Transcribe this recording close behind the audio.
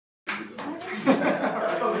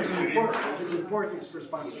It's important, it's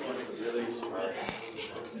responsibility.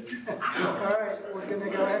 All right, we're going to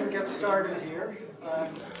go ahead and get started here.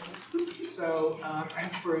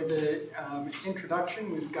 For the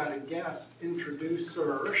introduction, we've got a guest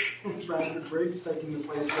introducer, Bradford Briggs, taking the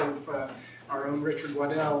place of our own Richard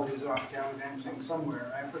Waddell, who's off gallivanting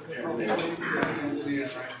somewhere. Africa, probably?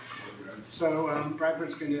 Tanzania, right. So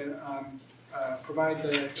Bradford's going to provide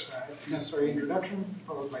the necessary introduction,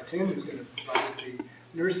 followed by Tim, who's going to provide the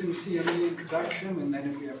nursing CME introduction, and then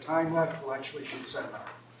if we have time left, we'll actually do the seminar.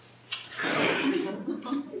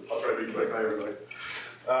 I'll try to be quick. Hi, everybody.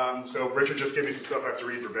 So Richard just gave me some stuff I have to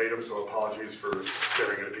read verbatim, so apologies for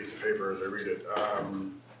staring at a piece of paper as I read it.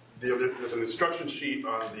 There's an instruction sheet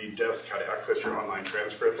on the desk how to access your online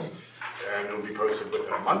transcripts, and it will be posted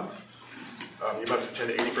within a month. You must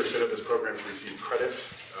attend 80% of this program to receive credit.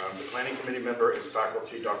 The planning committee member and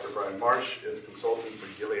faculty, Dr. Brian Marsh, is consultant for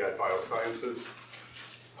Gilead Biosciences.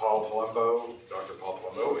 Paul Palumbo, Dr. Paul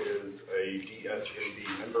Palumbo, is a DSMB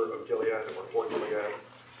member of Gilead or for Gilead.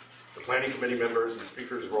 The planning committee members and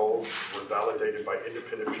speakers' roles were validated by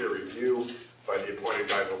independent peer review by the appointed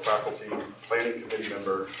Geisel faculty, planning committee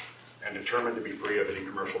member, and determined to be free of any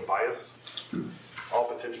commercial bias. All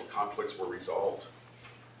potential conflicts were resolved.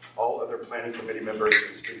 All other planning committee members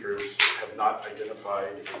and speakers have not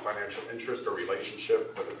identified a financial interest or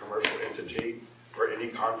relationship with a commercial entity or any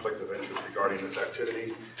conflict of interest regarding this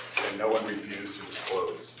activity, and no one refused to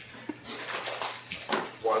disclose.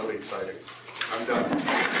 Wildly exciting. I'm done.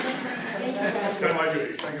 Done my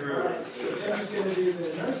duty. Thank you very much. So Tim's going to do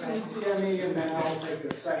the nursing CME, and then I'll take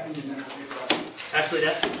a second, and then I'll do the Actually,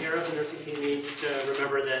 that's taken care of, the nursing CME. Just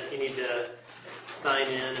remember that you need to sign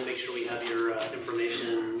in and make sure we have your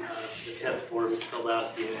information, the PEP forms filled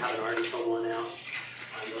out if you haven't already filled one out.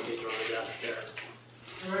 They'll be on the desk there.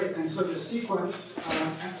 All right, and so the sequence,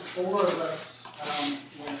 four of us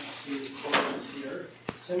went to courses here.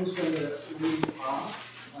 Tim's going to lead off,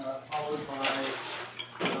 followed by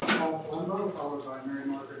Paul Palumbo, followed by Mary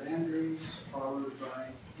Margaret Andrews, followed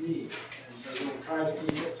by me. And so we'll try to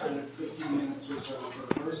keep it to 15 minutes or so per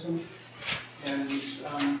person. And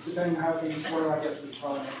depending on how things flow, I guess it would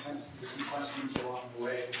probably make sense to do some questions along the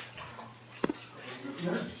way.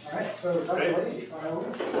 All right, so Dr. Lee,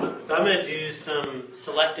 So I'm going to do some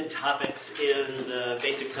selected topics in the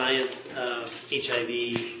basic science of HIV,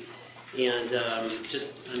 and I'm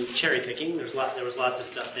cherry picking. There was lots of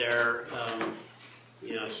stuff there.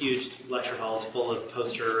 Huge lecture halls full of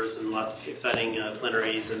posters and lots of exciting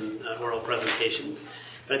plenaries and oral presentations.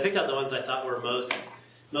 But I picked out the ones I thought were most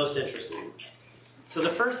interesting. So the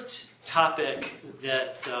first topic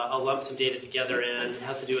that I'll lump some data together in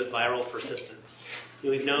has to do with viral persistence.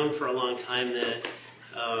 We've known for a long time that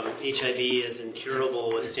HIV is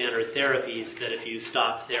incurable with standard therapies, that if you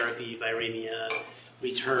stop therapy, viremia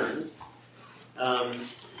returns.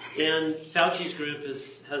 And Fauci's group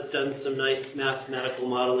has done some nice mathematical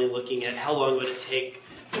modeling looking at how long would it take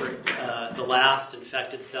for the last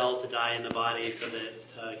infected cell to die in the body so that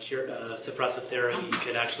suppressive therapy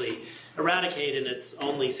could actually eradicate, and it's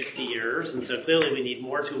only 60 years, and so clearly we need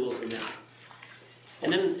more tools than that.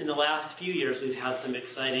 And then in the last few years, we've had some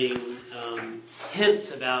exciting hints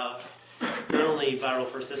about not only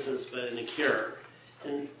viral persistence, but in a cure.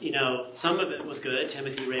 And, some of it was good.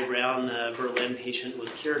 Timothy Ray Brown, the Berlin patient,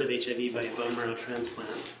 was cured of HIV by a bone marrow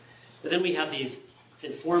transplant. But then we have these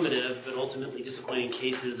informative but ultimately disappointing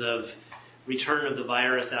cases of return of the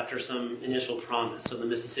virus after some initial promise. So the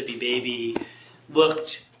Mississippi baby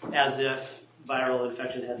looked as if viral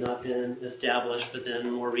infection had not been established, but then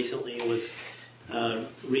more recently was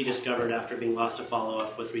rediscovered after being lost to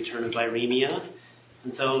follow-up with return of viremia.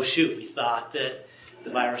 And so, we thought that the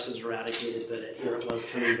virus was eradicated, but here it was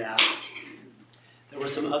coming back. There were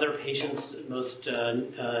some other patients, most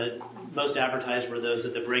advertised were those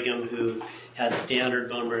at the Brigham who had standard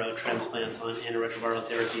bone marrow transplants on antiretroviral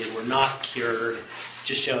therapy and were not cured,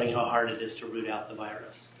 just showing how hard it is to root out the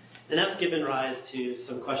virus. And that's given rise to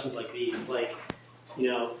some questions like these, like,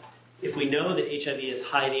 if we know that HIV is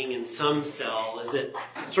hiding in some cell, is it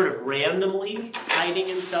sort of randomly hiding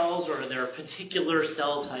in cells, or are there particular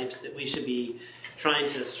cell types that we should be trying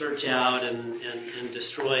to search out and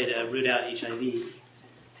destroy to root out HIV?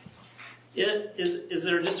 Is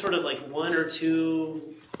there just sort of like one or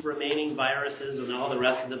two remaining viruses and all the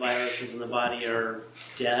rest of the viruses in the body are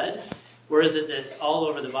dead? Or is it that all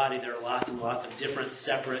over the body there are lots and lots of different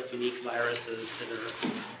separate unique viruses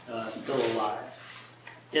that are still alive?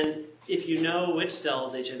 And if you know which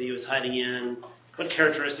cells HIV was hiding in, what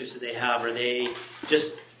characteristics do they have? Are they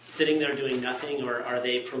just sitting there doing nothing, or are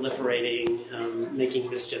they proliferating, making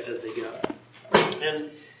mischief as they go?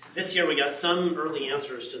 And this year we got some early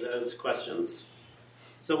answers to those questions.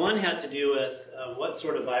 So one had to do with what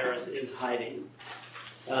sort of virus is hiding.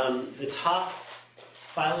 The top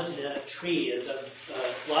phylogenetic tree is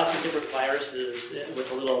of lots of different viruses with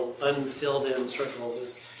the little unfilled in circles,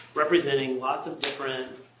 is representing lots of different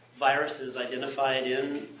viruses identified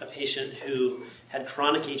in a patient who had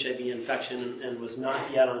chronic HIV infection and was not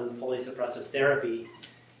yet on fully suppressive therapy.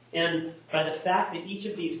 And by the fact that each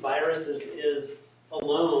of these viruses is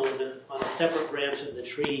alone on a separate branch of the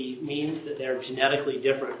tree means that they're genetically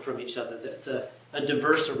different from each other. That's a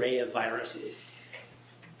diverse array of viruses.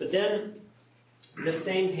 But then the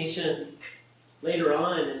same patient later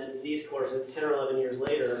on in the disease course, 10 or 11 years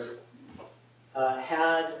later,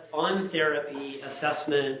 had on therapy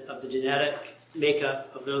assessment of the genetic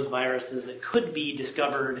makeup of those viruses that could be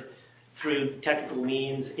discovered through technical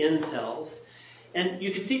means in cells. And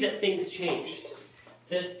you can see that things changed.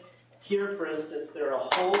 That here, for instance, there are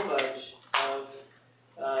a whole bunch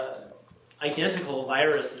of identical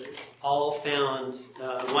viruses, all found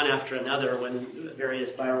one after another when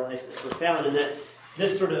various viral isolates were found, and that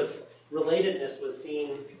this sort of relatedness was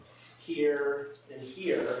seen here and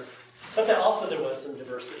here, but that also there was some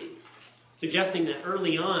diversity, suggesting that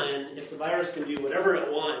early on, if the virus can do whatever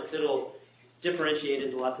it wants, it'll differentiate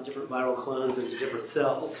into lots of different viral clones into different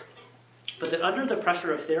cells. But that under the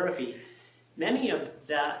pressure of therapy, many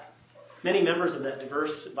members of that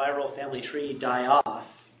diverse viral family tree die off,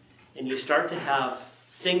 and you start to have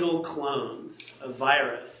single clones of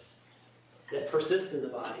virus that persist in the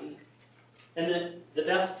body. And the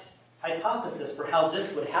best hypothesis for how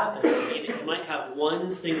this would happen would be that you might have one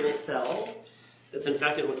single cell that's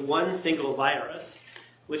infected with one single virus,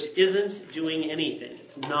 which isn't doing anything.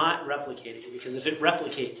 It's not replicating, because if it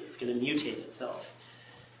replicates, it's going to mutate itself.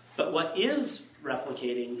 But what is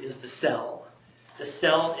replicating is the cell. The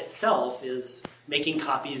cell itself is making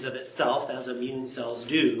copies of itself, as immune cells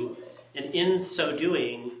do, and in so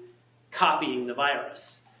doing, copying the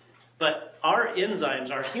virus. But our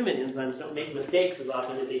enzymes, our human enzymes, don't make mistakes as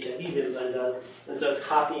often as HIV's enzyme does, and so it's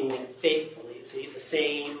copying it faithfully. So you get the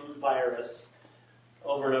same virus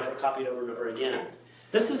over and over, copied over and over again.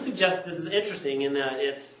 This is interesting in that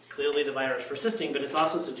it's clearly the virus persisting, but it's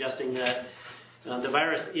also suggesting that the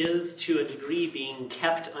virus is, to a degree, being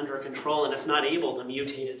kept under control, and it's not able to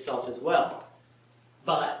mutate itself as well.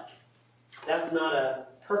 But that's not a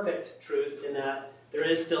perfect truth, in that there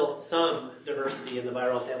is still some diversity in the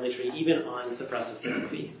viral family tree, even on suppressive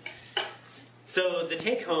therapy. So the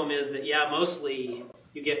take-home is that, yeah, mostly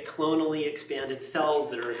you get clonally expanded cells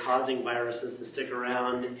that are causing viruses to stick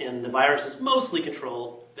around, and the virus is mostly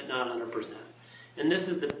controlled, but not 100%. And this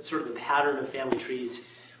is the sort of the pattern of family trees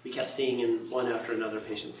we kept seeing in one after another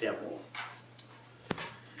patient sample.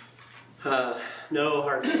 No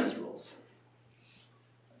hard and fast rules.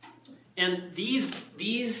 And these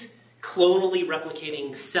clonally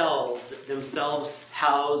replicating cells that themselves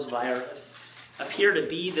house virus appear to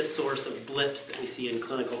be the source of blips that we see in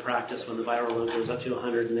clinical practice when the viral load goes up to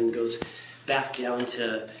 100 and then goes back down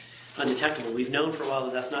to undetectable. We've known for a while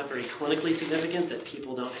that that's not very clinically significant, that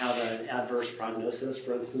people don't have an adverse prognosis,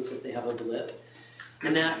 for instance, if they have a blip.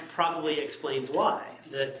 And that probably explains why.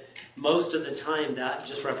 That most of the time that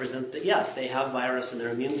just represents that, yes, they have virus in their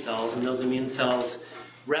immune cells, and those immune cells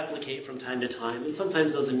replicate from time to time. And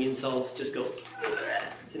sometimes those immune cells just go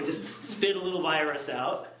and just spit a little virus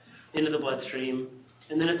out into the bloodstream,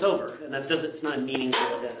 and then it's over. And it's not a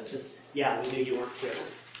meaningful event. It's just, yeah, we knew you weren't cured.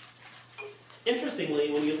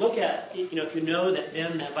 Interestingly, when you look at, if you know that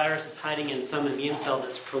then that virus is hiding in some immune cell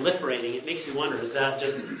that's proliferating, it makes you wonder, is that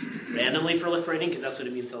just randomly proliferating, because that's what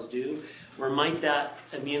immune cells do? Or might that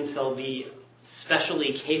immune cell be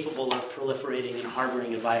specially capable of proliferating and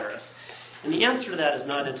harboring a virus? And the answer to that is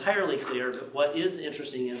not entirely clear, but what is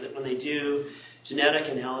interesting is that when they do genetic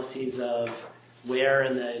analyses of where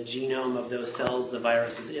in the genome of those cells the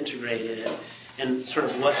virus is integrated, and sort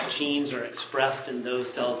of what genes are expressed in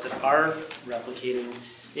those cells that are replicating,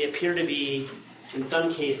 they appear to be, in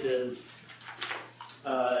some cases,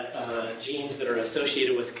 genes that are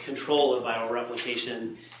associated with control of viral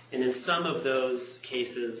replication. And in some of those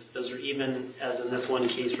cases, those are even, as in this one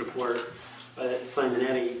case report by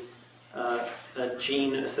Simonetti, a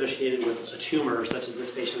gene associated with a tumor, such as this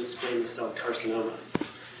patient's squamous cell carcinoma.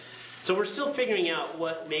 So we're still figuring out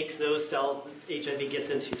what makes those cells that HIV gets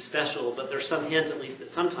into special, but there's some hint, at least, that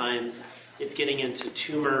sometimes it's getting into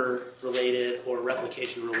tumor-related or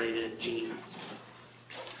replication-related genes.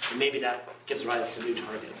 And maybe that gives rise to new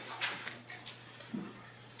targets.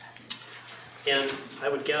 And I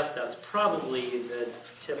would guess that's probably the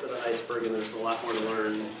tip of the iceberg, and there's a lot more to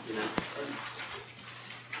learn.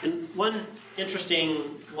 And one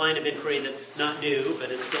interesting line of inquiry that's not new,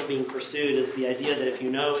 but is still being pursued, is the idea that if you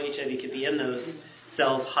know HIV could be in those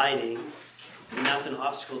cells hiding, and that's an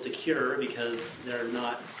obstacle to cure because they're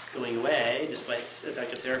not going away despite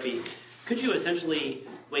effective therapy, could you essentially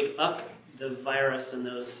wake up the virus in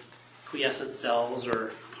those quiescent cells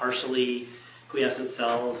or partially quiescent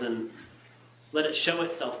cells and let it show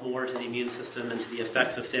itself more to the immune system and to the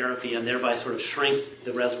effects of therapy, and thereby sort of shrink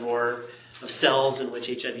the reservoir of cells in which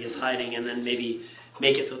HIV is hiding, and then maybe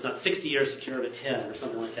make it so it's not 60 years to cure but 10 or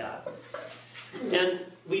something like that. And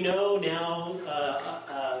we know now,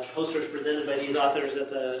 posters presented by these authors at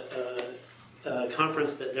the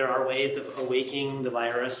conference, that there are ways of awaking the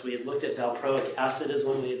virus. We had looked at valproic acid as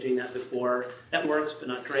one way of doing that before. That works, but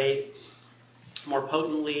not great. More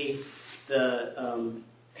potently, the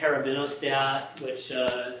parabinostat, which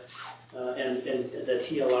and the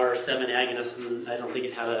TLR7 agonist, and I don't think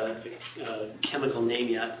it had a chemical name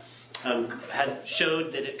yet, had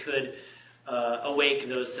showed that it could awake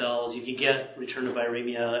those cells. You could get return of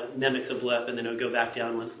viremia, mimics a blip, and then it would go back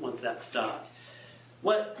down once that stopped.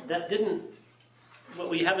 What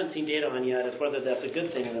we haven't seen data on yet is whether that's a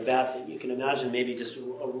good thing or a bad thing. You can imagine maybe just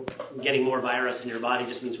getting more virus in your body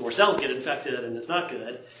just means more cells get infected and it's not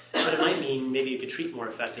good. But it might mean maybe you could treat more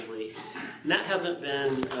effectively. And that hasn't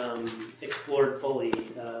been explored fully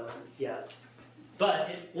yet.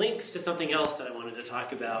 But it links to something else that I wanted to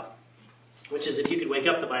talk about, which is if you could wake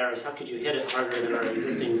up the virus, how could you hit it harder than our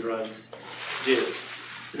existing drugs do?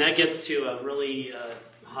 And that gets to a really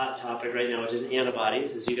hot topic right now, which is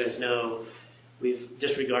antibodies. As you guys know, we've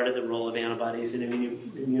disregarded the role of antibodies in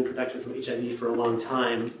immune protection from HIV for a long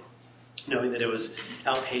time, knowing that it was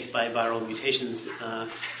outpaced by viral mutations.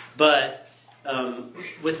 But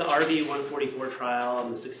with the RV144 trial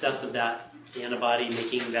and the success of that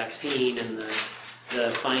antibody-making vaccine and the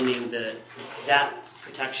finding that that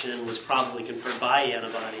protection was probably conferred by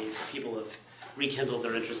antibodies, people have rekindled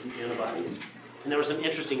their interest in antibodies. And there were some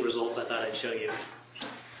interesting results I thought I'd show you.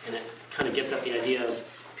 And it kind of gets at the idea of,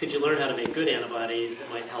 could you learn how to make good antibodies that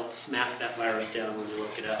might help smack that virus down when you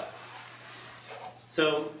look it up?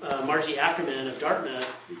 So Margie Ackerman of Dartmouth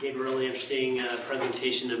gave a really interesting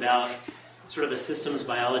presentation about sort of a systems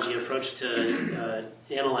biology approach to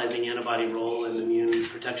analyzing antibody role in immune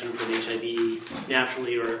protection from HIV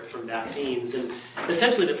naturally or from vaccines. And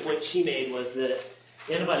essentially the point she made was that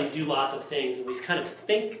antibodies do lots of things, and we kind of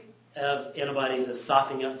think of antibodies as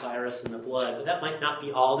sopping up virus in the blood, but that might not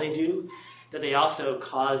be all they do. That they also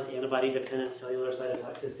cause antibody-dependent cellular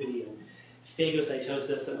cytotoxicity and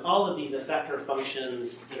phagocytosis and all of these effector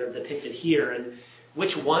functions that are depicted here. And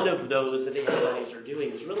which one of those that the antibodies are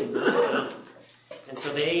doing is really not known. And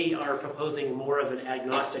so they are proposing more of an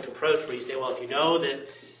agnostic approach where you say, well, if you know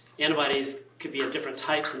that antibodies could be of different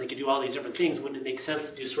types and they could do all these different things, wouldn't it make sense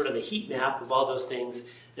to do sort of a heat map of all those things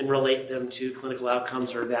and relate them to clinical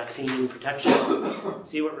outcomes or vaccine protection,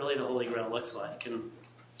 see what really the Holy Grail looks like? And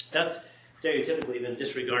that's stereotypically been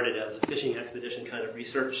disregarded as a fishing expedition kind of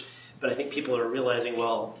research, but I think people are realizing,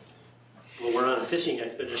 well, we're on a fishing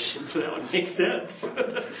expedition, so that would make sense.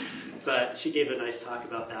 So she gave a nice talk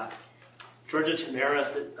about that. Georgia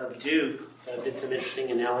Tamaris of Duke did some interesting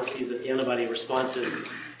analyses of antibody responses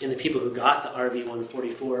in the people who got the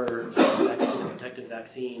RV144 vaccine, the protected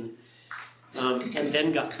vaccine, and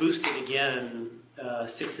then got boosted again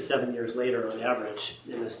 6 to 7 years later on average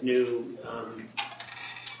in this new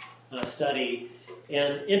study.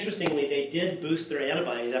 And interestingly, they did boost their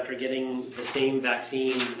antibodies after getting the same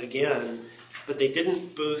vaccine again, but they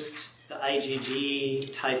didn't boost the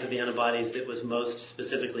IgG type of antibodies that was most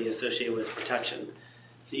specifically associated with protection.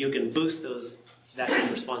 So you can boost those vaccine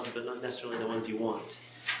responses, but not necessarily the ones you want.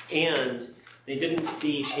 And they didn't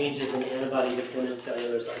see changes in antibody-dependent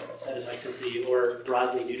cellular cytotoxicity or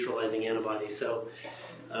broadly neutralizing antibodies. So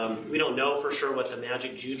we don't know for sure what the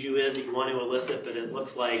magic juju is that you want to elicit, but it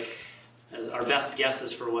looks like our best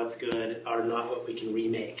guesses for what's good are not what we can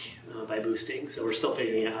remake by boosting. So we're still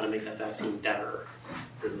figuring out how to make that vaccine better,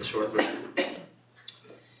 is the short version.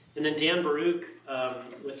 And then Dan Baruch,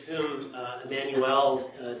 with whom Emmanuel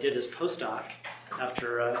did his postdoc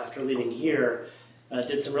after leaving here,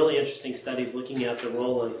 did some really interesting studies looking at the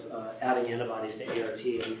role of adding antibodies to ART,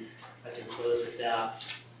 and I can close with that.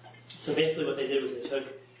 So basically what they did was they took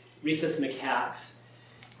rhesus macaques,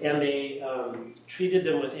 and they treated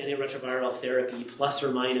them with antiretroviral therapy plus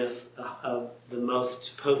or minus the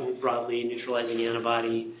most potent broadly neutralizing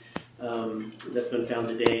antibody that's been found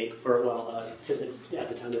to date, or at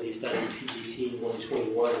the time of these studies,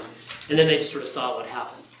 PGT-121. And then they just sort of saw what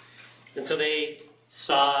happened. And so they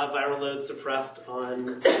saw viral load suppressed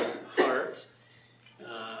on heart,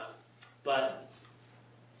 but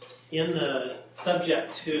in the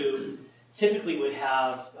subjects who typically would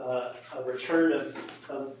have a return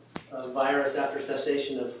of virus after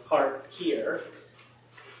cessation of HARP here,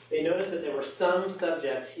 they noticed that there were some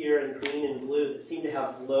subjects here in green and blue that seemed to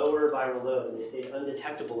have lower viral load, and they stayed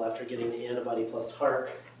undetectable after getting the antibody plus HARP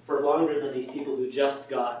for longer than these people who just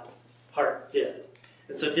got HARP did.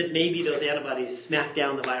 And so did maybe those antibodies smack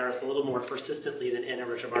down the virus a little more persistently than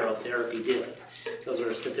antiretroviral therapy did. Those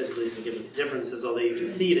are statistically significant differences, although you can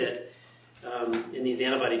see that in these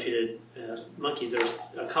antibody-treated monkeys, there's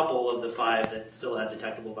a couple of the 5 that still had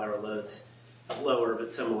detectable viral loads, lower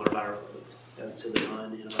but similar viral loads as to the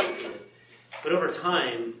non-antibody treated. But over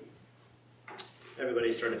time,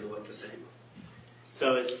 everybody started to look the same.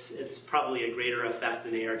 So it's probably a greater effect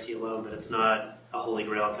than ART alone, but it's not a holy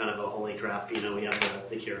grail, kind of a holy crap, we have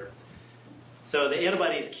the cure. So the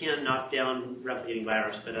antibodies can knock down replicating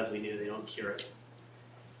virus, but as we knew, they don't cure it.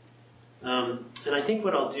 And I think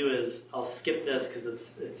what I'll do is I'll skip this because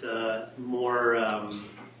it's more of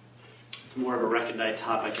a recondite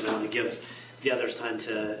topic, and I want to give the others time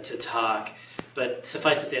to talk. But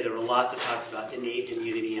suffice to say, there were lots of talks about innate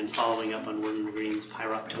immunity and following up on Werner Green's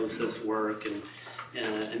pyroptosis work and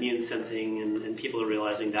immune sensing, and people are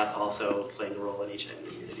realizing that's also playing a role in HIV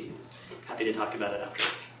immunity. Happy to talk about it after.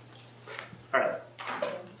 All right,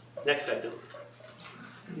 next victim.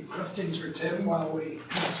 Any questions for Tim while we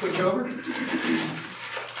switch over?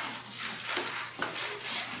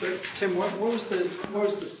 So, Tim, what was the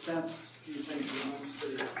sense, do you think, amongst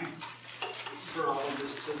the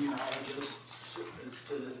virologists, immunologists, as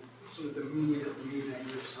to sort of the mood at the meeting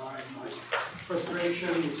this time? Like frustration,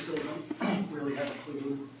 we still don't really have a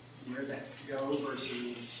clue where that could go,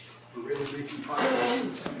 versus we're really reaching progress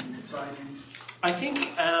with something exciting. I think,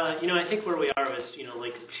 I think where we are is,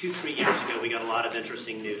 like 2-3 years ago, we got a lot of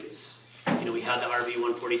interesting news. We had the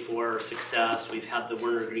RV144 success, we've had the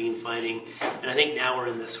Werner Green finding, and I think now we're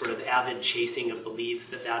in this sort of avid chasing of the leads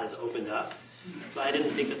that has opened up. So I didn't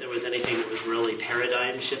think that there was anything that was really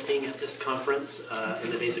paradigm shifting at this conference in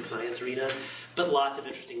the basic science arena, but lots of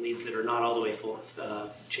interesting leads that are not all the way full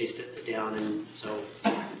chased it down, and so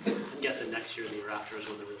I'm guessing next year and the year after is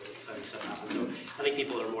when the really exciting stuff happens. So I think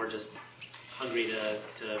people are more just hungry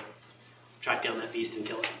to track down that beast and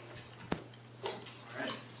kill it. All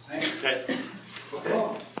right, thanks. Okay.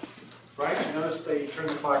 Okay. Right, I noticed they turned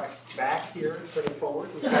the clock back here instead of forward.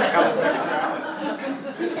 We've got a couple of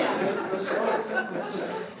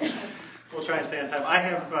extra. We'll try and stay on time. I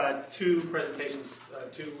have two presentations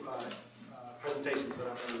that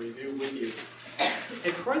I'm going to review with you.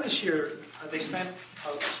 At CROI this year, they spent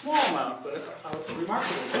a small amount, but a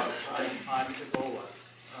remarkable amount of time on Ebola.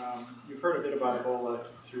 You've heard a bit about Ebola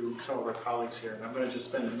through some of our colleagues here, and I'm going to just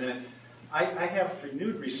spend a minute. I have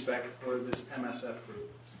renewed respect for this MSF group.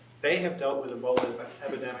 They have dealt with Ebola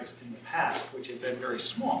epidemics in the past, which have been very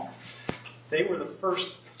small. They were the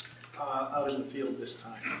first out in the field this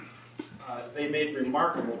time. They made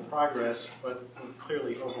remarkable progress, but were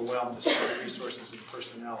clearly overwhelmed as far as resources and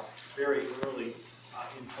personnel very early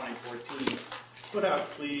in 2014. Put out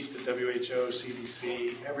pleas to WHO,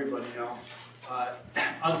 CDC, everybody else.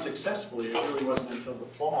 Unsuccessfully, it really wasn't until the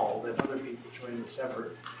fall that other people joined this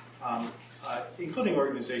effort, including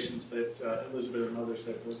organizations that Elizabeth and others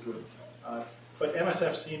have worked with. But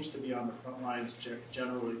MSF seems to be on the front lines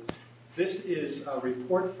generally. This is a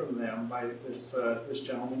report from them by this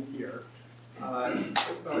gentleman here.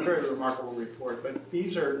 A very remarkable report, but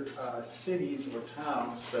these are cities or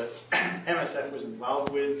towns that MSF was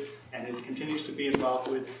involved with and it continues to be involved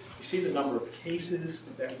with. You see the number of cases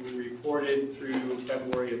that we reported through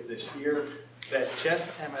February of this year that just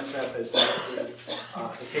MSF has dealt with,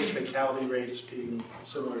 the case fatality rates being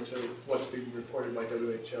similar to what's being reported by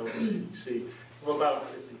WHO and CDC, of about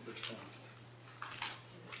 50%.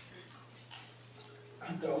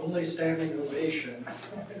 The only standing ovation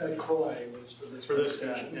at CROI was for this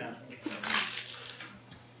guy. Yeah.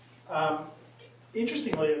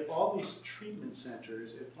 Interestingly, at all these treatment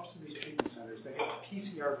centers, at most of these treatment centers, they have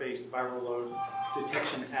PCR-based viral load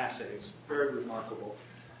detection assays. Very remarkable.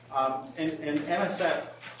 And MSF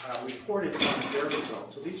reported some of their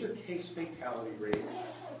results. So these are case fatality rates.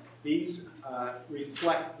 These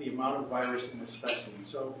reflect the amount of virus in the specimen.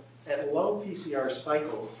 So at low PCR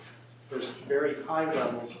cycles, there's very high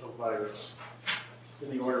levels of virus in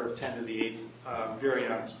the order of 10 to the 8th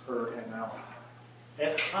virions per ml.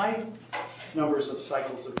 At high numbers of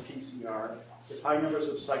cycles of PCR, if high numbers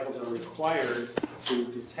of cycles are required to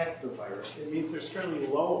detect the virus, it means there's fairly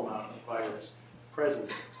low amount of virus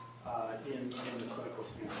present in the clinical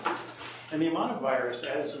sample. And the amount of virus,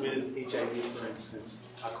 as with HIV, for instance,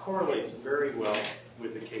 correlates very well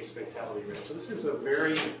with the case fatality rate. So this is a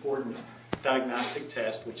very important diagnostic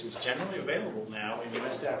test, which is generally available now in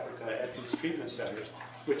West Africa at these treatment centers,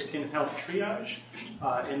 which can help triage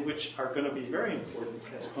and which are going to be very important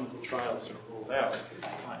as clinical trials are rolled out.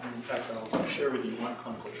 In fact, I'll share with you one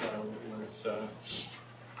clinical trial that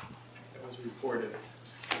was reported.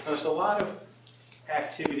 There's a lot of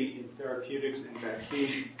activity in therapeutics and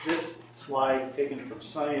vaccines. This slide, taken from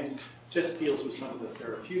Science, just deals with some of the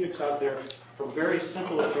therapeutics out there, from very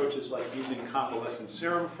simple approaches like using convalescent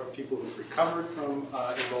serum for people who've recovered from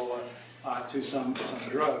Ebola, to some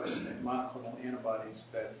drugs and monoclonal antibodies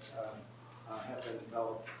that have been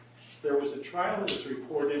developed. There was a trial that was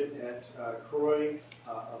reported at CROI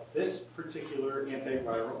of this particular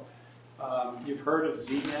antiviral. You've heard of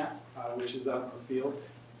ZMapp, which is out in the field.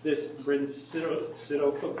 This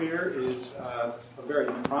brincidofovir is a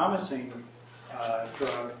very promising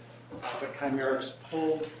drug, but Chimerix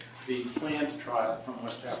pulled the planned trial from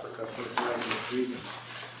West Africa for a variety of reasons.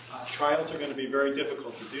 Trials are going to be very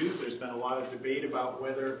difficult to do. There's been a lot of debate about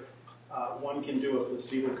whether one can do a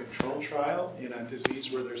placebo-controlled trial in a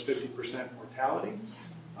disease where there's 50% mortality.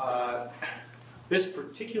 This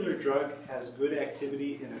particular drug has good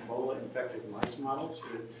activity in Ebola-infected mice models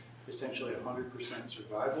with essentially 100%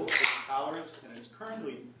 survival tolerance, and it's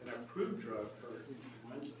currently an approved drug for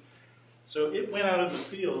influenza. So it went out in the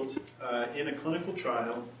field in a clinical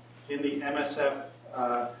trial in the MSF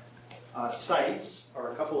sites,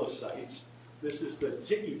 or a couple of sites. This is the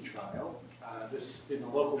JICI trial. This, in the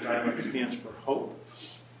local dialect, stands for HOPE.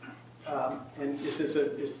 And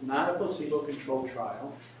it's not a placebo-controlled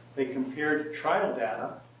trial. They compared trial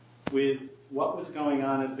data with what was going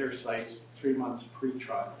on at their sites 3 months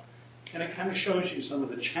pre-trial. And it kind of shows you some of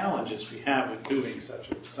the challenges we have with doing such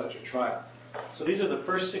a trial. So these are the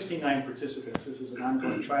first 69 participants. This is an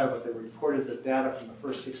ongoing trial, but they reported the data from the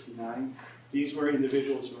first 69. These were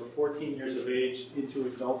individuals who were 14 years of age into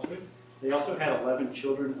adulthood. They also had 11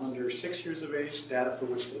 children under 6 years of age, data for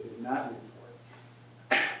which they did not report.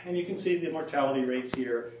 And you can see the mortality rates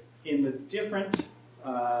here in the different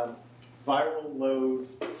viral load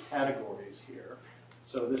categories here.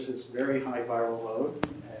 So this is very high viral load,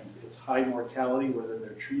 and it's high mortality whether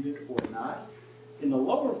they're treated or not. In the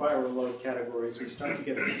lower viral load categories, we start to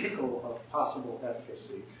get a tickle of possible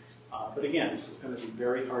efficacy. But again, this is going to be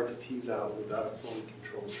very hard to tease out without a fully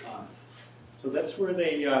controlled trial. So that's where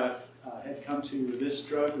they had come to this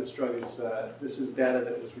drug. This drug is this is data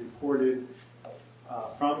that was reported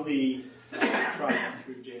from the trial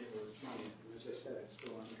through January 20th. As I said, it's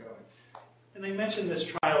still ongoing. And they mentioned this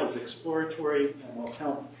trial is exploratory and will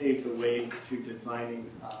help pave the way to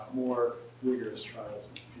designing more rigorous trials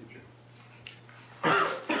in the future.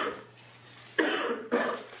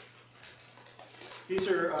 These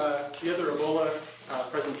are the other Ebola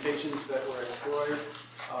presentations that were at CROI,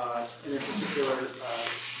 and in particular,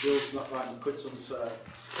 Jill van Kutsum's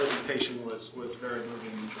presentation was very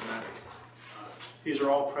moving and dramatic. These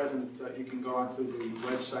are all present. You can go onto the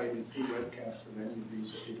website and see webcasts of any of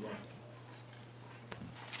these if you'd like.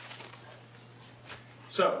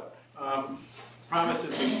 So, PROMISE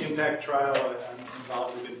is an impact trial. I'm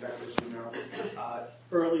involved with impact, as you know.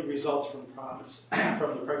 Early results from PROMISE,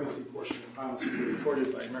 from the pregnancy portion of PROMISE, were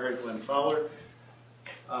reported by Mary Glenn Fowler.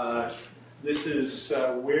 This is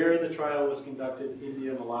where the trial was conducted: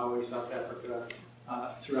 India, Malawi, South Africa,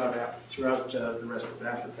 throughout the rest of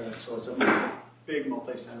Africa. So it's a big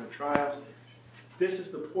multi-center trial. This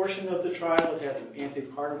is the portion of the trial. It has an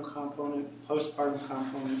antepartum component, postpartum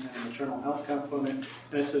component, and a maternal health component.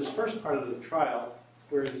 And it's this first part of the trial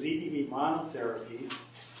where ZDV monotherapy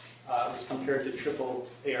was compared to triple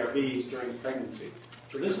ARVs during pregnancy.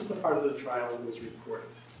 So this is the part of the trial that was reported.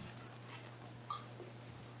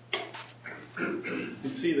 You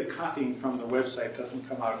can see the copying from the website doesn't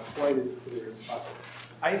come out quite as clear as possible.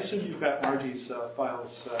 I assume you've got Margie's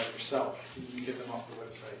files yourself. You can get them off the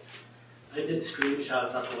website. I did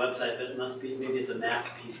screenshots off the website, but it must be, maybe it's a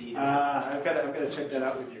Mac PC. I've got to check that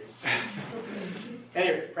out with you.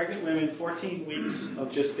 Anyway, pregnant women, 14 weeks of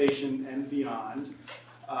gestation and beyond.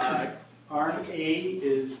 Arm A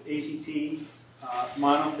is ACT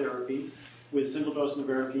monotherapy with single dose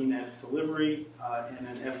nevirapine at delivery and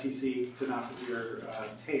an FTC tenofovir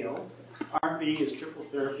tail. Arm B is triple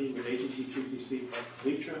therapy with ACT3PC plus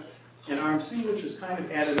Kaletra. And Arm C, which was kind of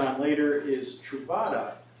added on later, is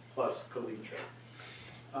Truvada plus Kaletra.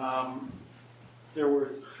 There were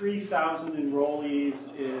 3,000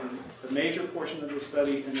 enrollees in the major portion of the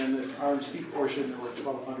study, and then this Arm C portion, there were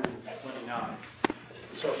 1,229.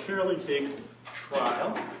 So a fairly big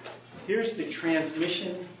trial. Here's the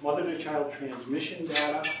transmission, mother-to-child transmission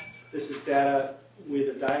data. This is data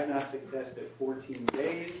with a diagnostic test at 14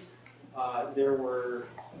 days. There were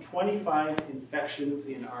 25 infections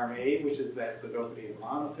in Arm A, which is that zidovudine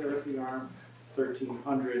monotherapy arm,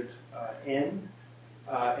 1,300 N,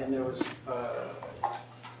 and there was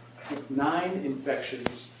 9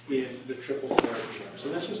 infections in the triple therapy arm. So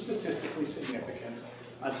this was statistically significant.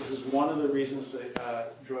 This is one of the reasons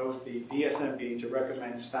that drove the DSMB to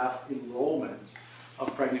recommend stop enrollment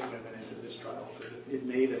of pregnant women into this trial, because it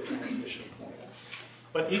made a transition point.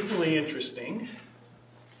 But equally interesting,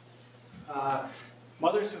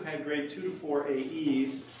 mothers who had grade 2 to 4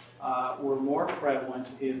 AEs were more prevalent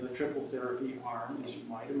in the triple therapy arm, as you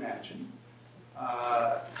might imagine.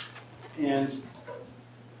 And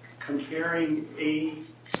comparing A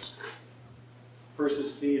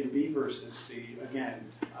versus C and B versus C,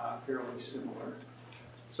 again, fairly similar.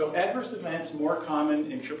 So adverse events more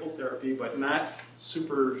common in triple therapy, but not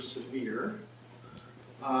super severe.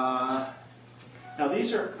 Now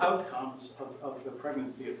these are outcomes of the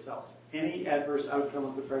pregnancy itself. Any adverse outcome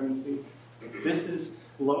of the pregnancy. This is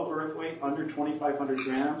low birth weight, under 2,500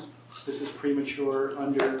 grams. This is premature,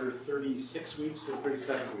 under 36 weeks or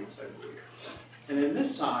 37 weeks, I believe. And in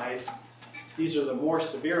this side, these are the more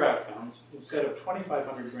severe outcomes. Instead of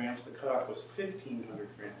 2,500 grams, the cutoff was 1,500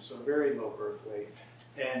 grams, so very low birth weight.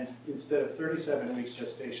 And instead of 37 weeks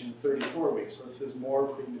gestation, 34 weeks, so this is more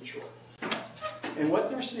premature. And what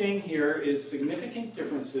they're seeing here is significant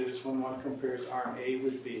differences when one compares arm A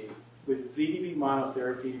with B, with ZDB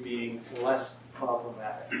monotherapy being less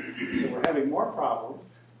problematic. So we're having more problems,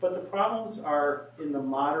 but the problems are in the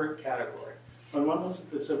moderate category. When one looks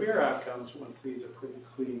at the severe outcomes, one sees a pretty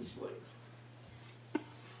clean slate.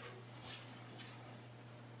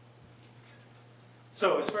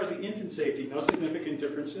 So as far as the infant safety, no significant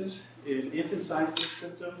differences in infant signs and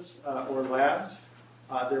symptoms or labs.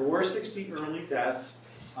 There were 60 early deaths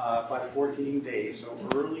by 14 days, so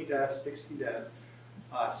early deaths, 60 deaths.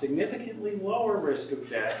 Significantly lower risk of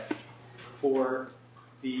death for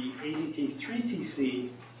the AZT3TC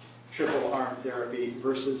triple arm therapy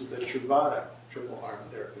versus the Truvada triple arm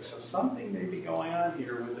therapy. So something may be going on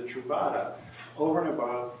here with the Truvada over and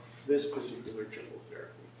above this particular triple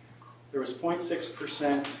therapy. There was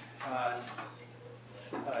 0.6%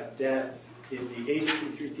 death in the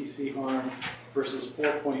AZT3TC arm versus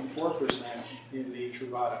 4.4% in the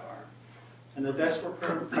Truvada arm. And the deaths were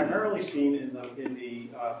primarily seen in the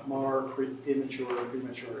more immature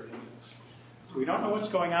infants. So we don't know what's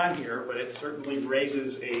going on here, but it certainly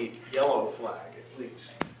raises a yellow flag at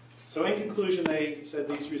least. So in conclusion, they said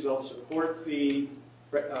these results support the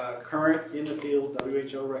current in the field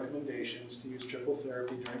WHO recommendations to use triple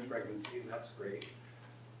therapy during pregnancy, and that's great.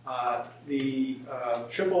 The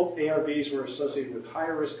triple ARBs were associated with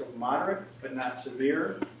higher risk of moderate but not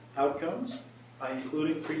severe outcomes,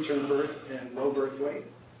 including preterm birth and low birth weight.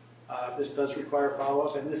 This does require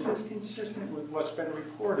follow-up, and this is consistent with what's been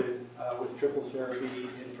reported with triple therapy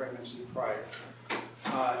in pregnancy prior.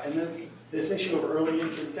 And then this issue of early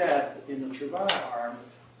infant death in the Truvada arm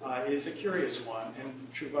is a curious one, and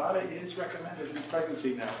Truvada is recommended in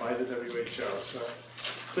pregnancy now by the WHO. So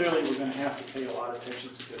clearly we're going to have to pay a lot of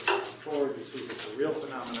attention to this moving forward to see if it's a real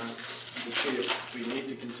phenomenon and to see if we need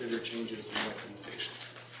to consider changes in recommendation.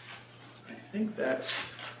 I think that's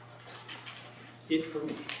it for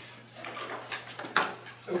me.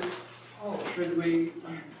 So, should we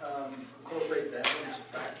incorporate that into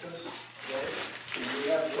practice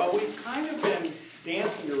today? Well, we've kind of been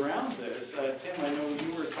dancing around this. Tim, I know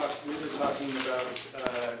we were talking about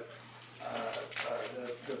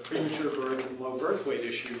the premature birth and low birth weight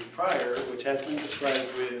issue prior, which has been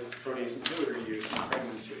described with protease inhibitor use in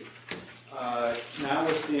pregnancy. Now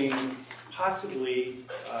we're seeing possibly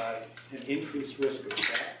an increased risk of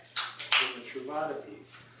death in the Truvada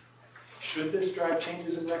piece. Should this drive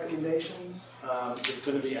changes in recommendations? It's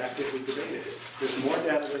going to be actively debated. There's more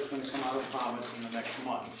data that's going to come out of PROMISE in the next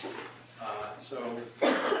month. So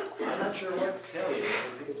I'm not sure what to tell you. I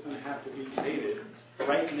think it's going to have to be debated.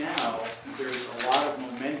 Right now, there's a lot of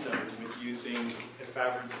momentum with using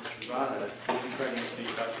efavirenz and Truvada in pregnancy,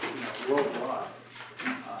 worldwide.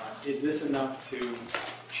 Is this enough to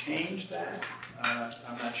change that?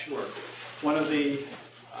 I'm not sure. One of the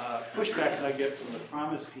pushbacks I get from the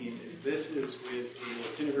PROMISE team is this is with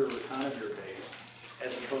the lopinavir-ritonavir base,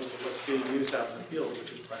 as opposed to what's being used out in the field,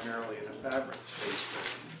 which is primarily an efavirenz-based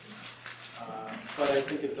regimen. But I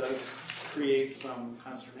think it does create some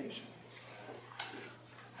consternation.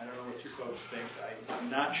 I don't know what you folks think. I'm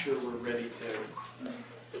not sure we're ready to,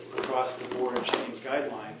 across the board, change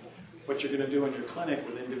guidelines. What you're going to do in your clinic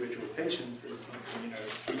with individual patients is something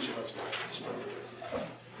each of us will struggle with.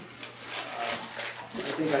 I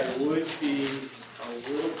think I would be a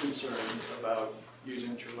little concerned about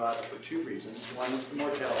using Truvada for two reasons. One is the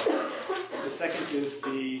mortality. The second is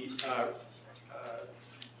the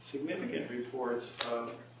significant reports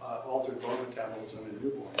of altered bone metabolism in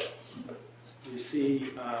newborns. We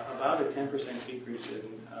see about a 10% decrease in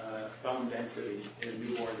bone density in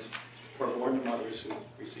newborns who are born to mothers who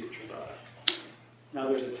receive Truvada. Now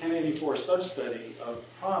there's a 1084 sub-study of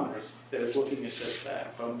PROMISE that is looking at just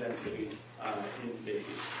that, bone density in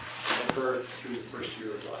babies at birth through the first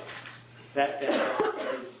year of life. That data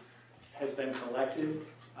has been collected.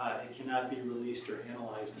 It cannot be released or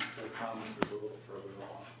analyzed until PROMISE is a little further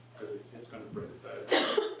along, because it's going to break the code, the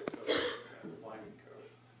blinding code.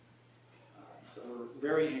 So we're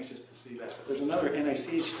very anxious to see that. But there's another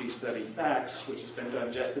NICHD study, FACS, which has been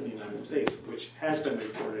done just in the United States, which has been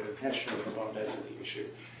reported and has shown a bone density issue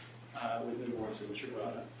with newborns in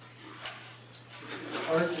Truvada.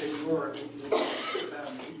 Are they your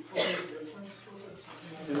meaningful difference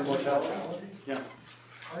In the mortality? Yeah.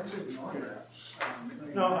 Hard to ignore that.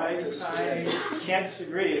 No, I can't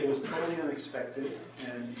disagree. It was totally unexpected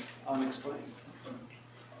and unexplained.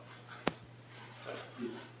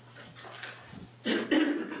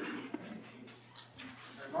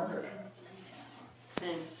 Margaret.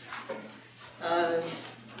 Thanks. I'll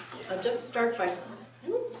just start by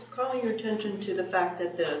calling your attention to the fact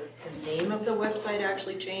that the name of the website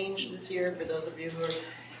actually changed this year. For those of you who are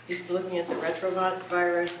used to looking at the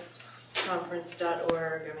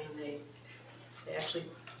retrovirusconference.org, I mean, they actually,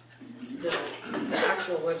 the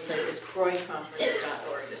actual website is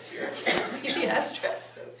CROI-Conference.org this year. You can see the abstract,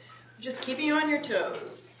 so just keeping you on your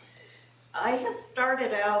toes. I had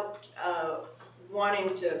started out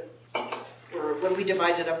wanting to, or when we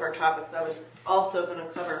divided up our topics, I was also going to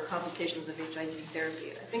cover complications of HIV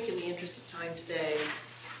therapy. I think in the interest of time today,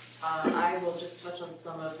 I will just touch on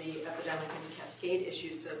some of the epidemic and cascade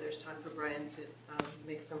issues, so there's time for Brian to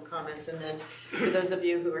make some comments. And then for those of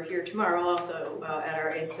you who are here tomorrow, also at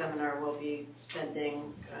our 8th seminar, we'll be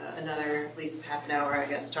spending another at least half an hour, I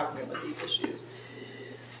guess, talking about these issues.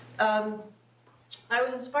 I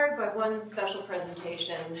was inspired by one special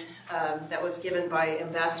presentation that was given by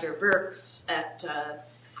Ambassador Birx at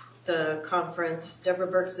the conference. Deborah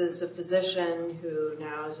Birx is a physician who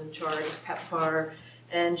now is in charge of PEPFAR,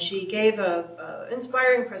 and she gave an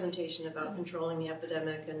inspiring presentation about controlling the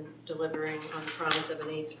epidemic and delivering on the promise of an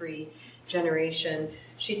AIDS-free generation.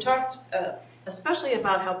 She talked especially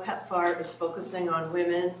about how PEPFAR is focusing on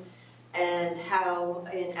women and how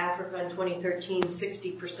in Africa in 2013,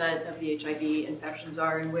 60% of the HIV infections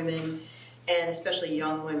are in women, and especially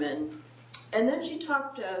young women. And then she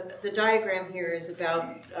talked, the diagram here is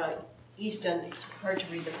about Eastern, it's hard to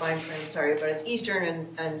read the fine print, sorry, but it's Eastern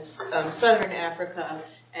and Southern Africa,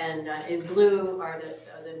 and in blue are the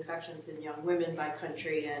infections in young women by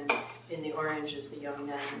country, and in the orange is the young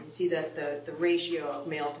men. And you see that the ratio of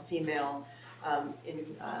male to female in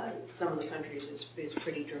some of the countries is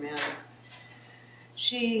pretty dramatic.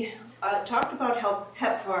 She talked about how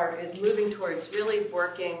PEPFAR is moving towards really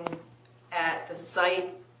working at the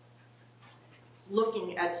site,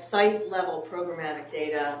 looking at site-level programmatic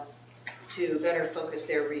data to better focus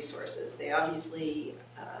their resources. They obviously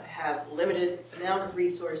have limited amount of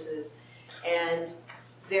resources, and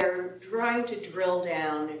they're trying to drill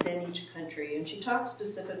down within each country. And she talked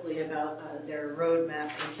specifically about their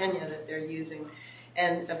roadmap in Kenya that they're using,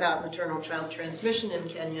 and about maternal-child transmission in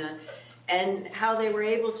Kenya, and how they were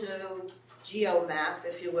able to geo-map,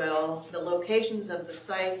 if you will, the locations of the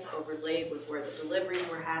sites overlaid with where the deliveries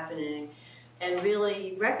were happening, and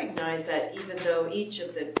really recognize that even though each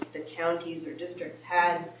of the counties or districts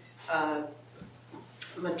had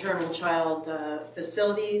maternal-child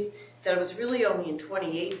facilities, that it was really only in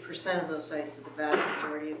 28% of those sites that the vast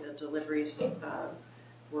majority of the deliveries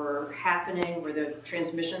were happening, where the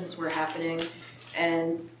transmissions were happening.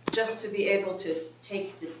 And just to be able to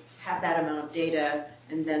have that amount of data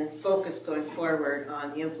and then focus going forward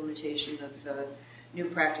on the implementation of new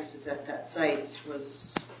practices at that sites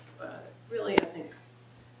was really, I think,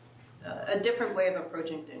 a different way of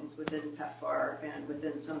approaching things within PEPFAR and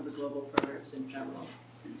within some of the global programs in general.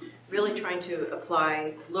 Really trying to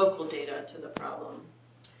apply local data to the problem.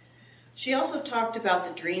 She also talked about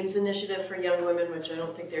the DREAMS initiative for young women, which I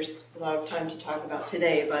don't think there's a lot of time to talk about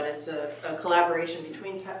today, but it's a collaboration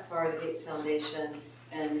between PEPFAR, the Gates Foundation,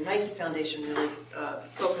 and the Nike Foundation, really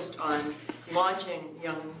focused on launching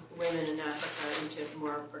young women in Africa into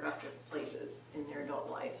more productive places in their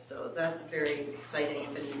adult life. So that's very exciting.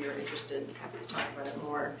 If any of you are interested, I'm happy to talk about it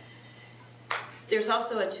more. There's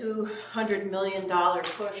also a $200 million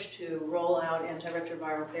push to roll out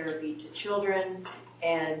antiretroviral therapy to children,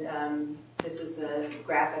 and this is a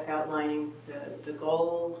graphic outlining the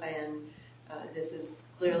goal, and this is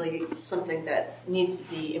clearly something that needs to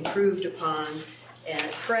be improved upon, and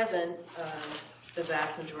at present, the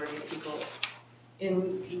vast majority of people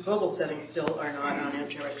in global settings still are not on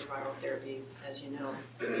antiretroviral therapy, as you know.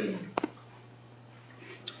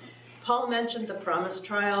 Paul mentioned the PROMISE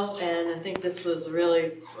trial, and I think this was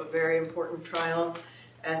really a very important trial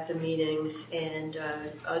at the meeting. And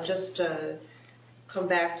I'll just come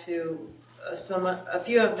back to a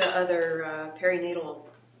few of the other perinatal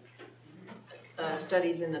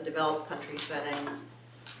studies in the developed country setting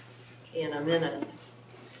in a minute.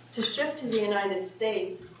 To shift to the United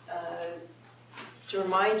States, to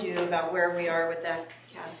remind you about where we are with that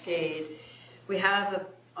cascade, we have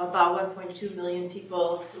about 1.2 million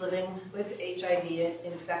people living with HIV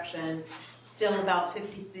infection, still about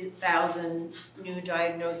 50,000 new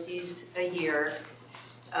diagnoses a year.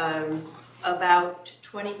 About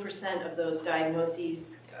 20% of those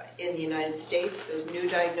diagnoses in the United States, those new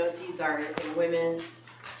diagnoses are in women,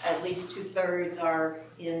 at least 2/3 are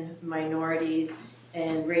in minorities,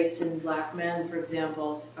 and rates in black men, for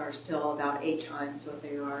example, are still about 8 times what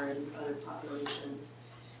they are in other populations.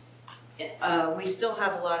 We still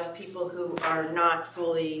have a lot of people who are not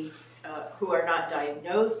fully, who are not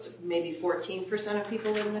diagnosed. Maybe 14% of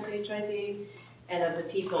people living with HIV. And of the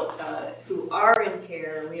people who are in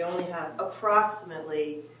care, we only have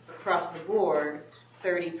approximately, across the board,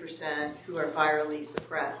 30% who are virally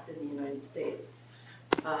suppressed in the United States.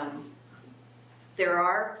 There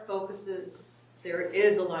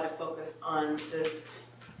is a lot of focus on the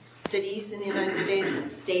cities in the United States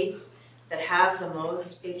and states that have the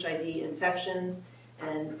most HIV infections,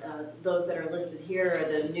 and those that are listed here are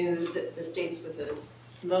the states with the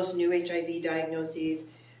most new HIV diagnoses: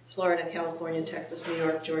 Florida, California, Texas, New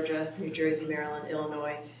York, Georgia, New Jersey, Maryland,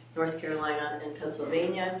 Illinois, North Carolina, and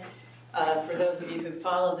Pennsylvania. For those of you who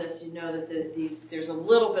follow this, you know that there's a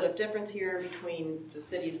little bit of difference here between the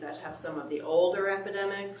cities that have some of the older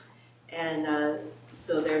epidemics, and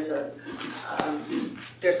so there's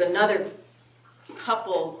another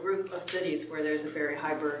group of cities where there's a very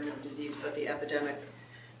high burden of disease, but the epidemic,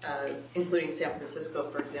 including San Francisco,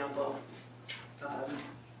 for example,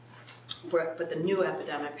 but the new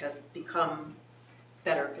epidemic has become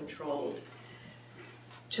better controlled.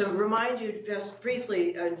 To remind you just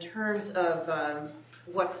briefly in terms of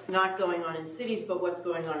what's not going on in cities, but what's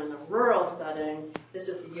going on in the rural setting, this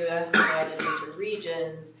is the U.S. divided into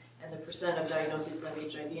regions and the percent of diagnoses of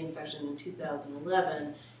HIV infection in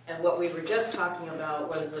 2011. And what we were just talking about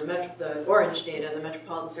was the orange data, the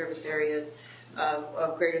metropolitan service areas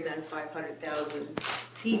of greater than 500,000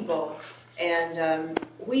 people. And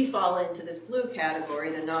we fall into this blue category,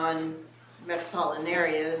 the non-metropolitan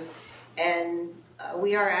areas, and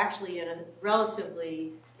we are actually in a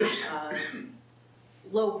relatively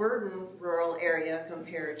low-burden rural area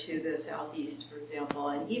compared to the southeast, for example,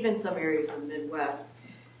 and even some areas of the Midwest.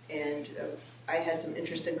 And I had some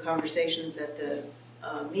interesting conversations at the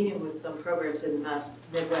meeting with some programs in the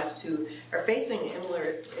Midwest who are facing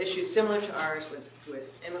issues similar to ours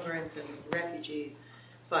with immigrants and refugees,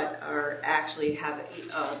 but are actually have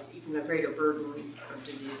even a greater burden of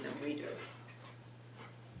disease than we do.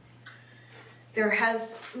 There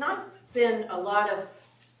has not been a lot of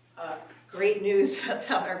great news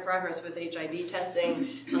about our progress with HIV testing.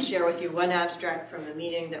 I'll share with you one abstract from the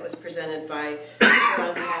meeting that was presented by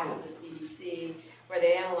on behalf of the CDC, where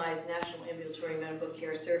they analyzed national ambulatory medical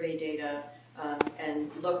care survey data and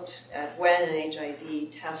looked at when an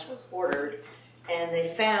HIV test was ordered. And they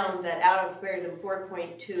found that out of greater than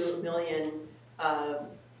 4.2 million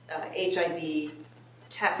HIV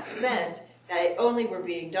tests sent, that only were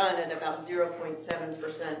being done at about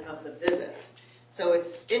 0.7% of the visits. So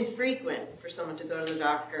it's infrequent for someone to go to the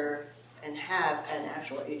doctor and have an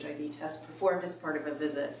actual HIV test performed as part of a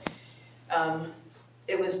visit.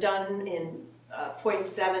 It was done in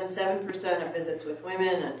 0.77% of visits with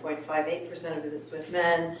women and 0.58% of visits with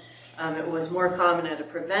men. It was more common at a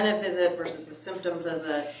preventive visit versus a symptom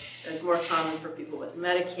visit. It was more common for people with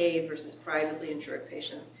Medicaid versus privately insured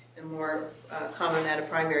patients, and more common at a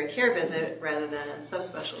primary care visit rather than a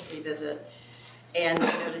subspecialty visit. And we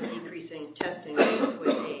noted decreasing testing rates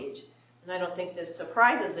with age. And I don't think this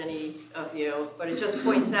surprises any of you, but it just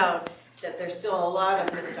points out that there's still a lot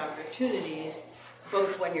of missed opportunities,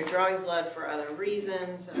 both when you're drawing blood for other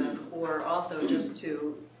reasons or also just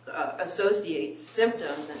to associate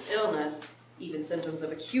symptoms and illness, even symptoms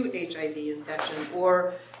of acute HIV infection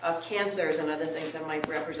or cancers and other things that might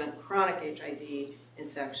represent chronic HIV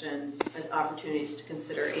infection as opportunities to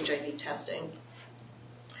consider HIV testing.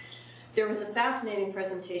 There was a fascinating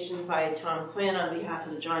presentation by Tom Quinn on behalf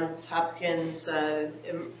of the Johns Hopkins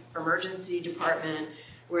Emergency Department,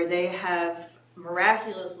 where they have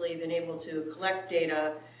miraculously been able to collect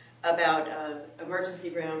data about emergency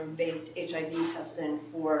room-based HIV testing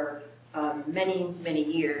for many, many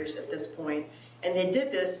years at this point. And they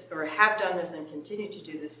did this, or have done this and continue to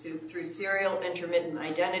do this through serial intermittent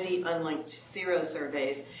identity unlinked sero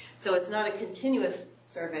surveys. So it's not a continuous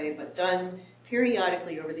survey, but done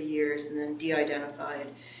periodically over the years and then de-identified.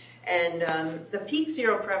 And the peak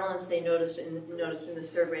seroprevalence they noticed in the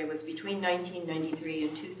survey was between 1993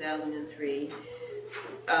 and 2003.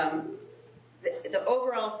 The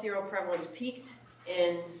overall seroprevalence peaked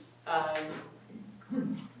in,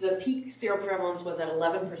 the peak seroprevalence was at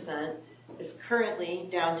 11%. It's currently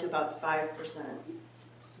down to about 5%.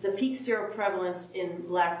 The peak seroprevalence in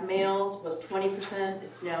black males was 20%.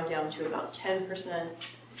 It's now down to about 10%.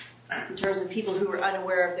 In terms of people who were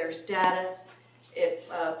unaware of their status, it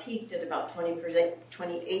peaked at about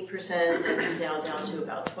 28%, and it's now down to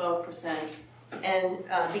about 12%. And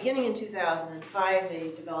beginning in 2005,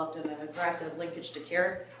 they developed an aggressive linkage to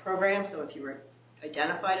care program. So if you were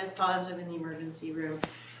identified as positive in the emergency room,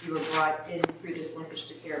 you were brought in through this linkage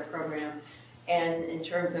to care program. And in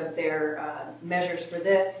terms of their measures for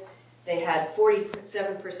this, they had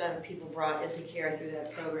 47% of people brought into care through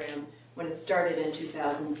that program when it started in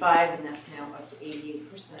 2005, and that's now up to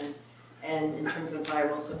 88%. And in terms of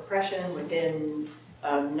viral suppression, within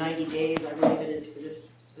 90 days, I believe it is for this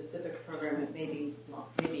specific program, it may be, well,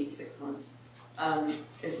 maybe 6 months,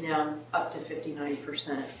 is now up to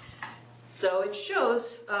 59%. So it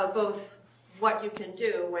shows both what you can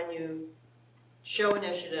do when you show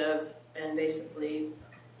initiative and basically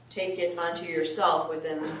take it onto yourself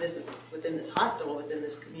within this hospital, within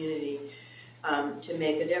this community, to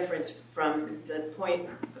make a difference from the point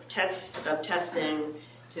of testing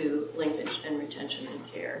to linkage and retention and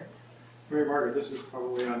care. Mary Margaret, this is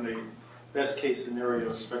probably on the best case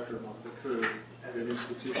scenario spectrum of the curve at an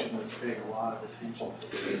institution that's paying a lot of attention.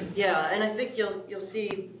 Yeah, and I think you'll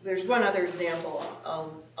see there's one other example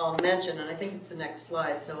I'll mention, and I think it's the next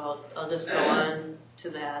slide, so I'll just go on to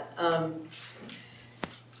that.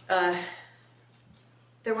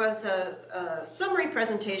 There was a summary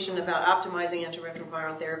presentation about optimizing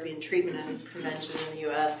antiretroviral therapy and treatment and prevention in the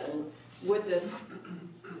U.S. and would this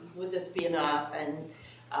be enough? And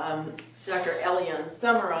Dr. Elian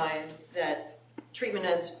summarized that treatment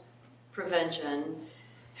as prevention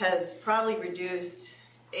has probably reduced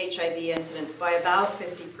HIV incidence by about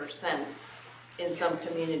 50% in some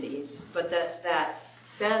communities, but that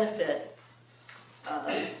benefit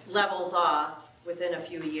levels off within a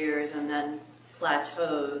few years and then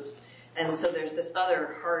plateaus. And so there's this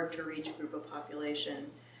other hard-to-reach group of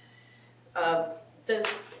population. The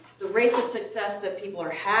rates of success that people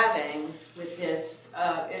are having with this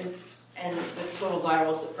and with total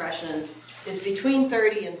viral suppression is between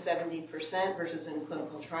 30 and 70% versus in a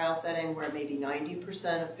clinical trial setting where maybe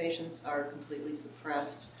 90% of patients are completely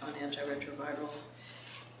suppressed on antiretrovirals.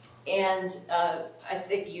 And I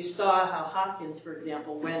think you saw how Hopkins, for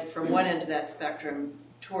example, went from one end of that spectrum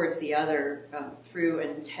towards the other through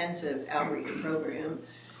an intensive outreach program.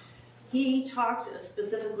 He talked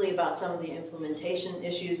specifically about some of the implementation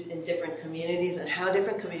issues in different communities and how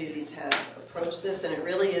different communities have approached this, and it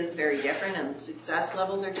really is very different, and the success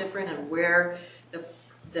levels are different, and where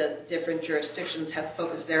the different jurisdictions have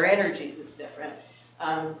focused their energies is different.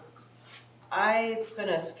 I'm going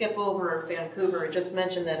to skip over Vancouver and just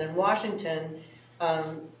mention that in Washington,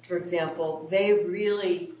 for example, they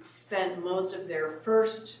really spent most of their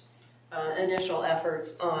first initial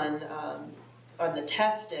efforts on the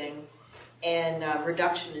testing and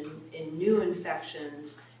reduction in new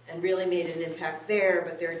infections, and really made an impact there,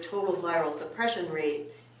 but their total viral suppression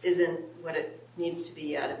rate isn't what it needs to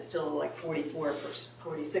be at. It's still like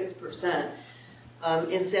 46%.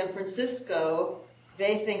 In San Francisco,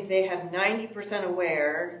 they think they have 90%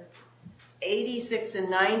 aware, 86 to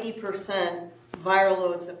 90% viral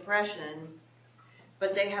load suppression,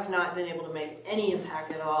 but they have not been able to make any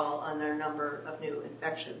impact at all on their number of new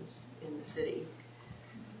infections in the city.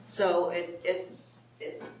 So it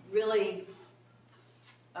really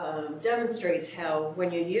demonstrates how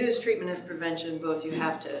when you use treatment as prevention, both you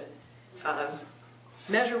have to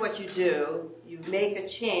measure what you do, you make a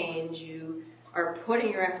change, you are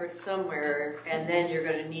putting your efforts somewhere, and then you're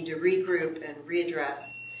going to need to regroup and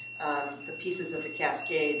readdress the pieces of the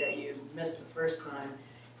cascade that you missed the first time.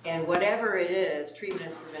 And whatever it is, treatment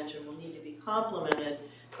as prevention will need to be complemented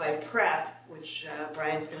by PrEP, which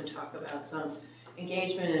Brian's going to talk about some,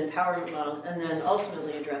 engagement and empowerment models, and then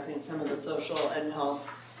ultimately addressing some of the social and health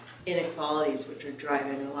inequalities which are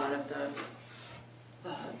driving a lot of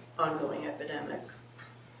the ongoing epidemic.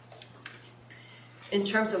 In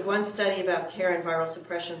terms of one study about care and viral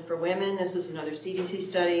suppression for women, this is another CDC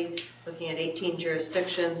study looking at 18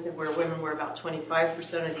 jurisdictions where women were about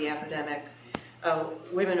 25% of the epidemic.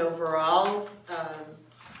 Women overall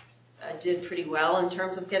did pretty well in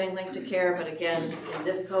terms of getting linked to care, but again, in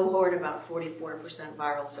this cohort, about 44%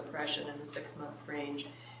 viral suppression in the 6-month range.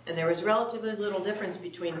 And there was relatively little difference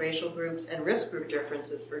between racial groups and risk group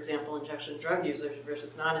differences, for example, injection drug users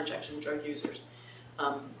versus non-injection drug users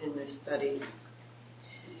in this study.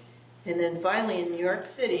 And then finally, in New York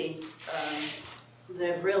City,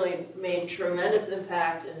 they've really made tremendous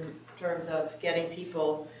impact in terms of getting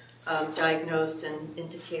people diagnosed and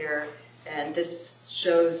into care. And this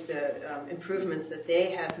shows the improvements that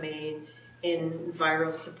they have made in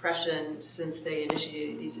viral suppression since they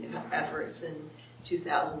initiated these efforts in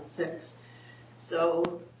 2006.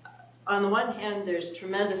 So on the one hand, there's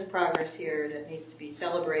tremendous progress here that needs to be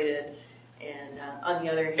celebrated. And on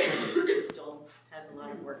the other hand, we still have a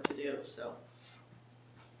lot of work to do. So,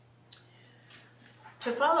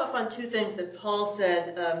 to follow up on two things that Paul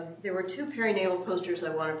said, there were two perinatal posters I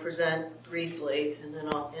want to present briefly, and then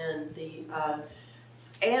I'll end. The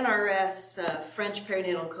ANRS French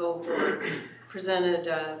perinatal cohort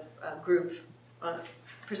presented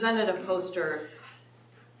presented a poster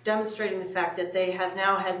demonstrating the fact that they have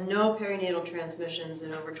now had no perinatal transmissions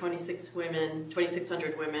in over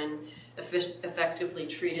 2,600 women effectively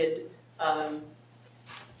treated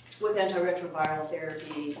with antiretroviral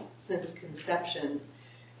therapy since conception,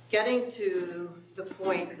 getting to the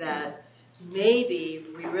point that maybe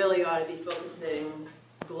we really ought to be focusing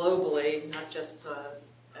globally, not just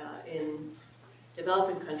in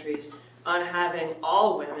developing countries, on having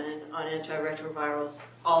all women on antiretrovirals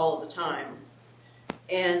all the time.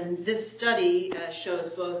 And this study shows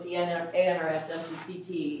both the ANRS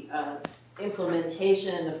MTCT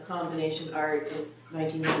implementation of combination ART in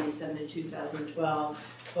 1997 and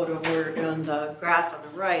 2012. But over on the graph on the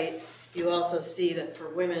right, you also see that for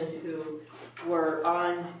women who were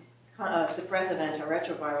on suppressive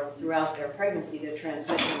antiretrovirals throughout their pregnancy, their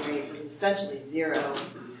transmission rate was essentially zero,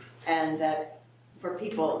 and that for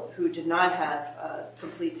people who did not have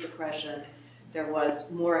complete suppression, there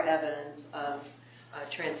was more evidence of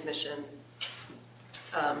transmission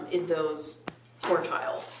in those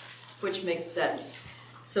quartiles, which makes sense.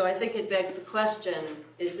 So I think it begs the question,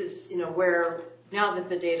 is this, where, now that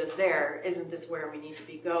the data's there, isn't this where we need to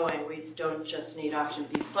be going? We don't just need option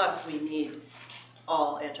B+, we need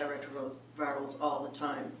all antiretrovirals all the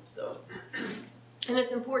time. So, and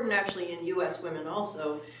it's important actually in US women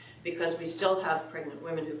also, because we still have pregnant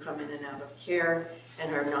women who come in and out of care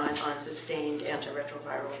and are not on sustained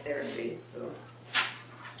antiretroviral therapy. So,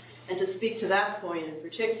 and to speak to that point in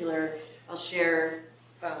particular, I'll share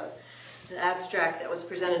an abstract that was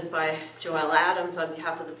presented by Joelle Adams on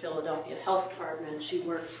behalf of the Philadelphia Health Department. She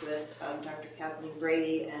works with Dr. Kathleen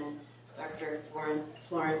Brady and Dr.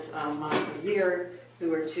 Florence Montplaisir,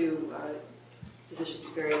 who are two physicians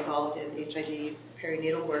very involved in HIV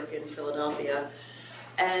perinatal work in Philadelphia.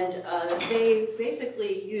 And they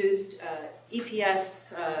basically used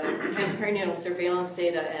EPS, enhanced perinatal surveillance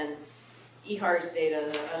data, and EHARS data,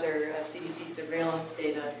 the other CDC surveillance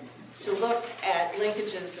data, to look at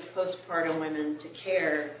linkages of postpartum women to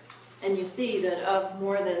care. And you see that of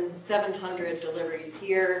more than 700 deliveries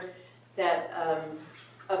here, that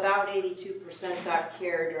about 82% got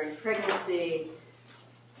care during pregnancy,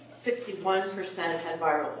 61% had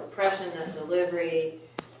viral suppression at delivery,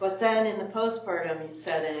 but then in the postpartum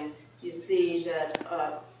setting, you see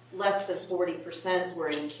that less than 40% were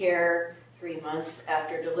in care 3 months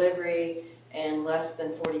after delivery, and less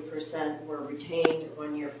than 40% were retained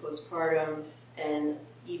 1 year postpartum, and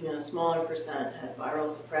even a smaller percent had viral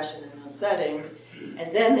suppression in those settings.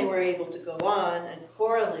 And then they were able to go on and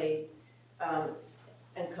correlate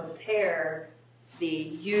and compare the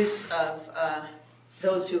use of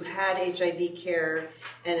those who had HIV care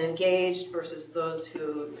and engaged versus those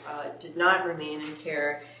who did not remain in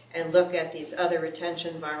care, and look at these other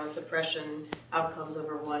retention viral suppression outcomes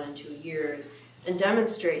over 1 and 2 years, and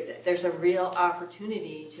demonstrate that there's a real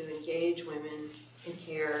opportunity to engage women in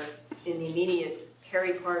care in the immediate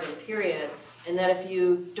peripartum period, and that if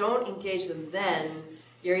you don't engage them then,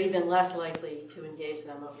 you're even less likely to engage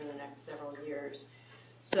them over the next several years.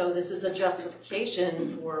 So this is a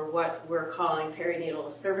justification for what we're calling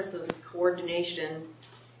perinatal services coordination,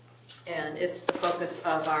 and it's the focus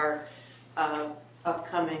of our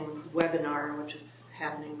upcoming webinar, which is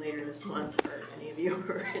happening later this month for any of you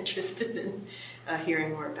who are interested in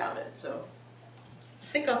hearing more about it. So I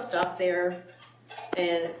think I'll stop there,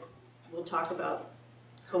 and we'll talk about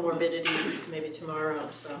comorbidities maybe tomorrow.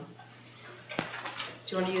 So do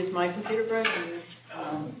you want to use my computer, Brian?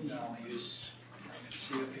 No, I'll use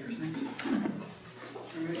see up here things. All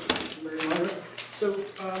right, very well. So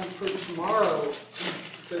for tomorrow,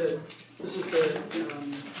 this is the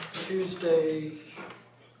Tuesday.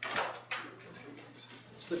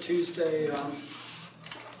 It's the Tuesday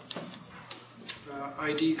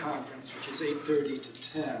ID conference, which is 8:30 to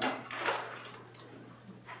 10.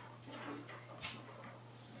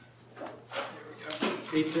 There we go.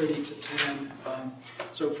 8:30 to 10.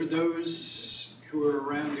 So for those who are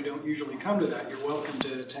around who don't usually come to that, you're welcome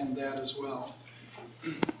to attend that as well.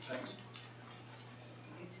 Thanks.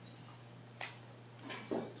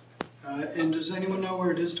 And does anyone know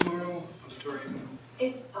where it is tomorrow? Auditorium.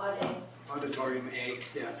 It's odd A. Auditorium A,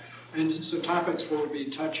 yeah. And so topics we'll be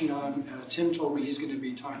touching on, Tim told me he's going to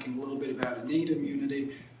be talking a little bit about innate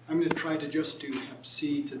immunity. I'm going to try to just do Hep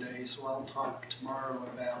C today, so I'll talk tomorrow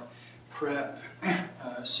about PrEP,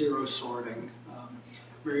 serosorting.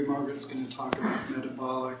 Mary Margaret's going to talk about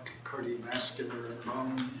metabolic, cardiovascular, and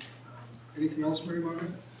bone. Anything else, Mary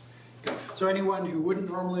Margaret? Okay. So anyone who wouldn't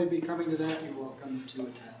normally be coming to that, you're welcome to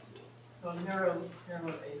attend. Well, neuro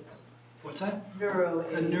aids. What's that? Neuro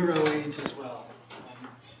aids. And neuro aids as well.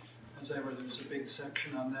 As ever, there's a big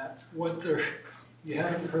section on that. You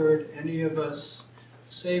haven't heard any of us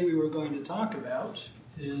say we were going to talk about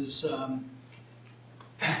is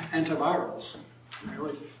antivirals.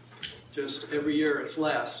 Really, just every year it's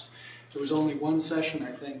less. There was only one session,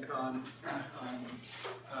 I think, on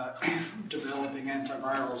developing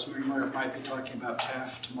antivirals. Mary Margaret might be talking about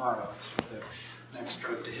TAF tomorrow. So the next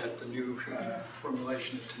drug to hit, the new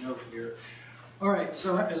formulation of tenofovir. All right,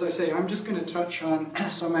 so as I say, I'm just going to touch on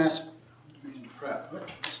some aspects. PrEP. Oh,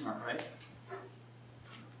 that's not right.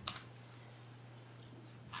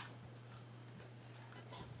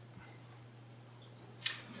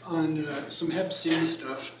 On some Hep C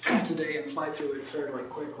stuff today and fly through it fairly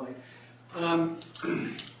quickly. I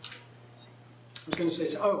was going to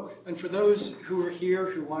say, and for those who are here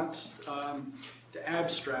who want the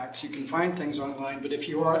abstracts, you can find things online, but if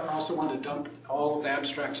you also want to dump all of the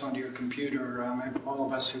abstracts onto your computer, all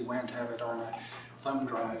of us who went have it on a thumb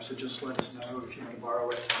drive, so just let us know if you want to borrow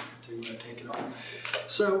it to take it on.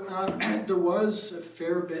 So there was a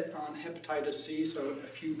fair bit on hepatitis C, so a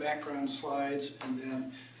few background slides, and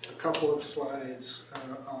then a couple of slides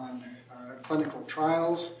on clinical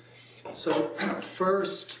trials. So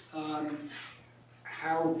first,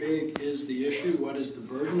 how big is the issue? What is the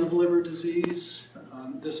burden of liver disease?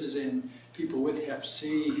 This is in people with Hep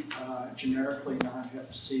C, generically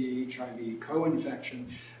non-Hep C, HIV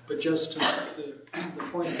co-infection. But just to make the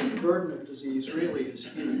point that the burden of disease really is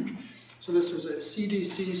huge. So this was a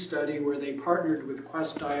CDC study where they partnered with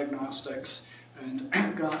Quest Diagnostics and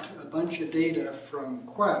got a bunch of data from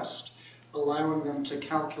Quest, allowing them to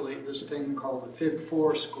calculate this thing called the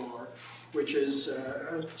FIB-4 score, which is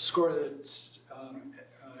a score that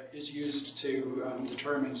is used to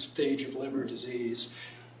determine stage of liver disease,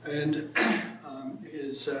 and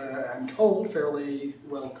is, I'm told, fairly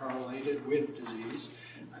well correlated with disease.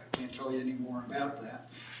 I can't tell you any more about that.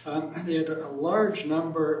 They had a large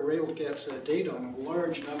number, were able to get data on a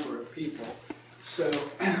large number of people. So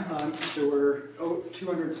there were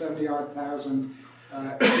 270-odd thousand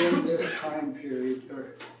in this time period,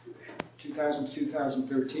 or 2000 to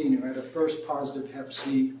 2013, who had a first positive Hep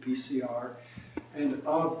C PCR. And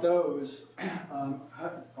of those,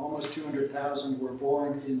 almost 200,000 were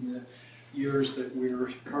born in the years that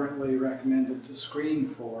we're currently recommended to screen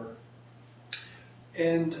for.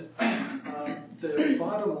 And the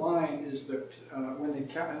bottom line is that when they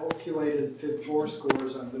calculated FIB-4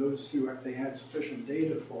 scores on those who they had sufficient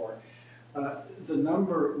data for, the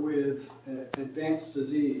number with advanced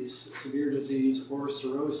disease, severe disease, or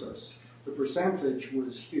cirrhosis, the percentage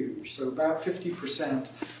was huge. So about 50%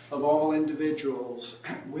 of all individuals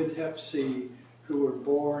with Hep C who were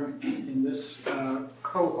born in this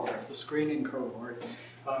cohort, the screening cohort,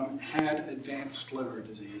 had advanced liver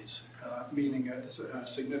disease, meaning a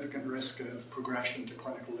significant risk of progression to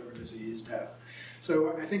clinical liver disease, death.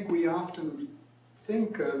 So I think we often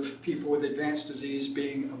think of people with advanced disease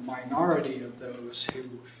being a minority of those who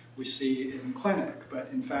we see in clinic, but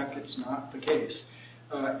in fact it's not the case.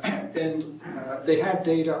 And they had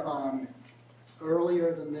data on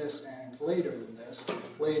earlier than this and later than this.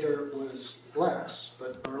 Later was less,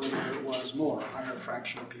 but earlier it was more. A higher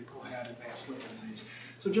fraction of people had advanced liver disease.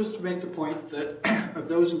 So just to make the point that of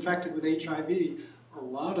those infected with HIV, a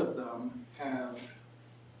lot of them have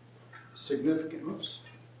significant,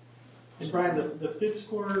 And Brian, the FIB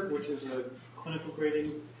score, which is a clinical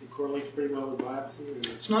grading, it correlates pretty well with biopsy? Or?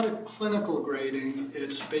 It's not a clinical grading,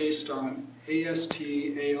 it's based on AST,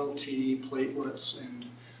 ALT, platelets, and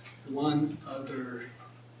one other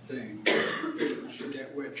thing. I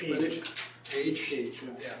forget which, but age.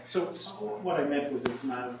 Yeah. So what I meant was it's a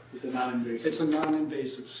non-invasive. It's a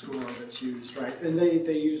non-invasive score that's used, right? And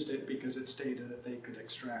they used it because it's data that they could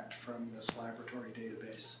extract from this laboratory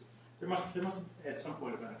database. There must at some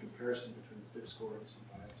point have been a comparison between the FIB score and some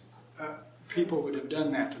biopsies. People would have done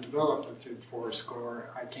that to develop the FIB-4 score.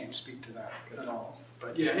 I can't speak to that at all.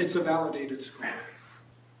 But yeah, it's a validated score.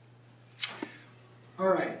 All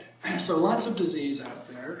right, so lots of disease out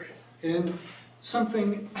there. And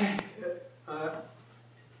something,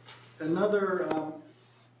 another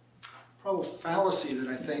probably fallacy that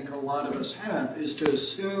I think a lot of us have is to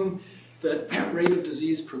assume that rate of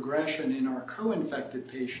disease progression in our co-infected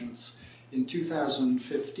patients in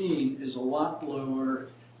 2015 is a lot lower,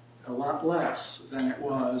 a lot less than it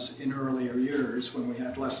was in earlier years when we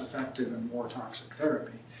had less effective and more toxic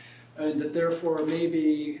therapy. And that therefore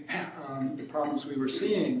maybe the problems we were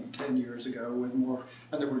seeing 10 years ago with more,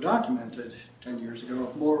 and that were documented 10 years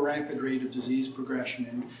ago, more rapid rate of disease progression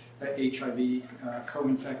in HIV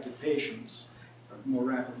co-infected patients, more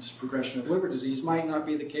rapid progression of liver disease might not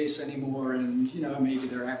be the case anymore, and maybe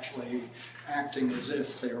they're actually acting as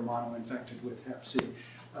if they are mono-infected with Hep C.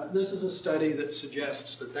 This is a study that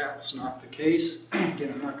suggests that that's not the case.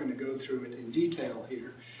 Again, I'm not going to go through it in detail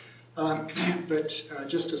here. But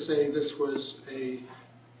just to say this was a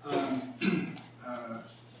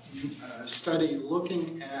study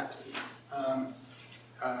looking at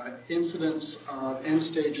incidence of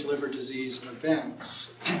end-stage liver disease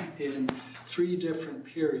events in 3 different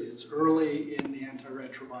periods, early in the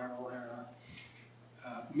antiretroviral era,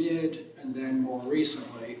 mid, and then more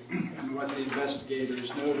recently. And what the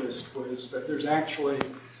investigators noticed was that there's actually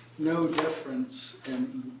no difference,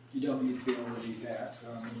 and you don't need to be able to read that.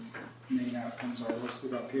 Main outcomes are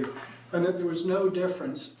listed up here. And that there was no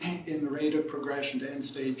difference in the rate of progression to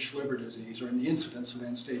end-stage liver disease, or in the incidence of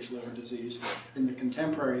end-stage liver disease in the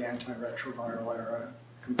contemporary antiretroviral era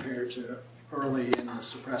compared to early in the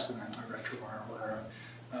suppressive antiretroviral era,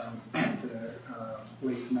 the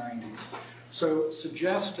late 90s. So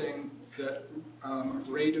suggesting that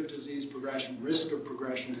rate of disease progression, risk of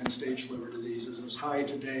progression to end-stage liver disease is as high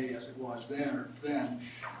today as it was then,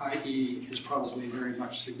 i.e. is probably very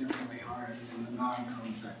much significantly higher than the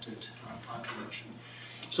non-co-infected population.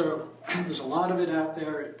 So there's a lot of it out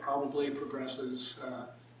there. It probably progresses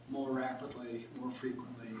more rapidly, more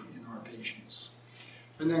frequently in our patients.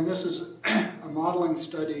 And then this is a modeling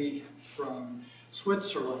study from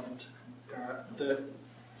Switzerland that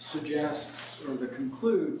suggests or that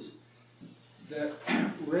concludes that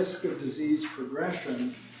risk of disease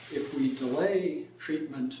progression, if we delay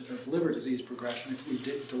treatment of liver disease progression, if we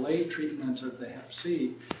delay treatment of the Hep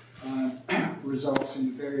C, results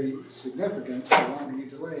in very significant, the longer you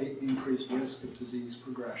delay, increased risk of disease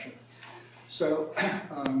progression. So,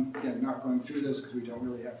 again, not going through this because we don't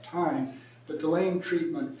really have time, but delaying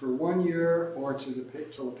treatment for 1 year or till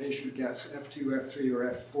the patient gets F2, F3,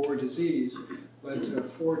 or F4 disease led to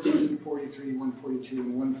 14, 43, 142,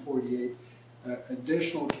 and 148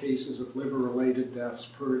 additional cases of liver-related deaths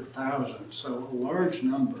per 1,000, so a large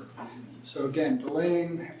number. So again,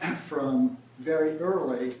 delaying from very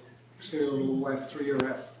early to F3 or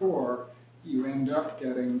F4, you end up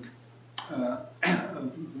getting a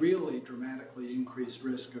really dramatically increased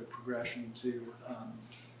risk of progression to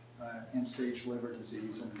end-stage liver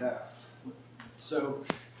disease and death. So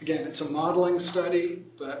again, it's a modeling study,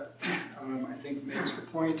 but I think makes the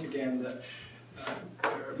point again that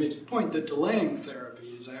delaying therapy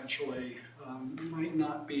is actually might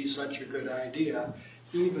not be such a good idea,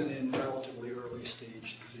 even in relatively early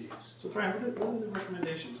stage disease. So Brian, what are the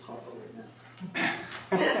recommendations called for right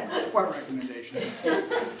now? What recommendations?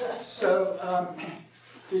 So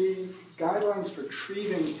the guidelines for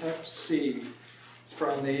treating Hep C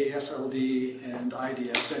from the AASLD and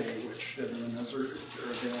IDSA, which everyone knows are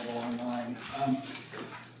available online.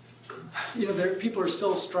 People are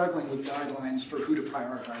still struggling with guidelines for who to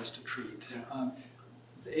prioritize to treat.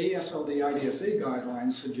 The AASLD-IDSA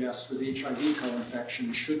guidelines suggest that HIV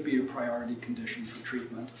co-infection should be a priority condition for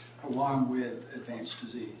treatment, along with advanced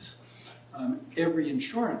disease. Every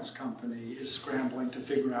insurance company is scrambling to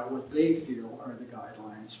figure out what they feel are the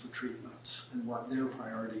guidelines for treatment and what their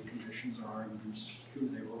priority conditions are and who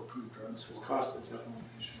they will approve drugs for. Cost is definitely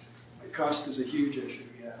an issue. Cost is a huge issue,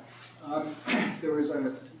 yeah. There was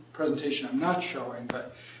a presentation I'm not showing,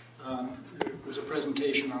 but it was a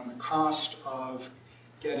presentation on the cost of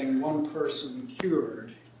getting one person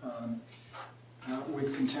cured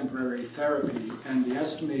with contemporary therapy, and the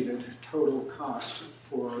estimated total cost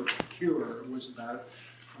for cure was about,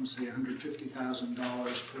 say,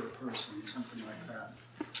 $150,000 per person, something like that.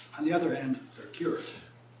 On the other hand, they're cured.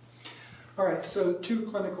 All right, so 2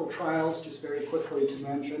 clinical trials, just very quickly to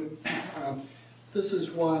mention. This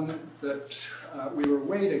is one that we were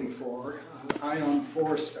waiting for,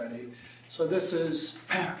 ION-4 study. So this is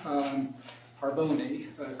Harvoni,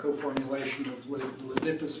 a co-formulation of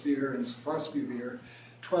ledipasvir and sofosbuvir,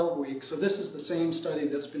 12 weeks. So this is the same study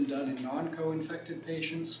that's been done in non-co-infected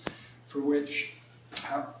patients, for which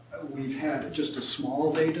we've had just a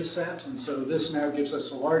small data set, and so this now gives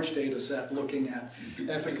us a large data set looking at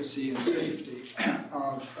efficacy and safety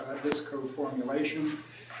of this co-formulation.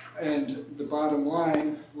 And the bottom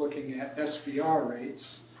line, looking at SVR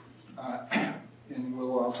rates, and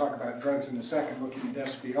I'll talk about drugs in a second, looking at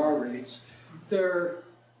SVR rates, they're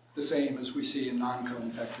the same as we see in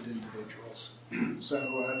non-co-infected individuals. So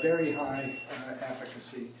very high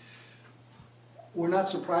efficacy. We're not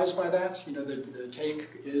surprised by that. You know, the take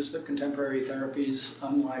is that contemporary therapies,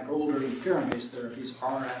 unlike older interferon-based therapies,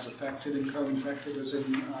 are as effective in co-infected as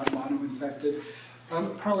in mono-infected.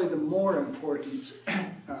 Probably the more important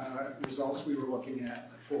results we were looking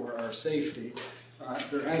at for our safety.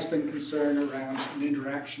 There has been concern around an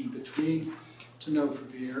interaction between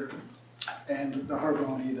tenofovir and the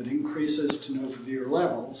Harvoni that increases tenofovir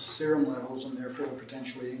levels, serum levels, and therefore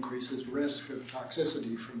potentially increases risk of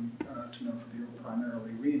toxicity from tenofovir,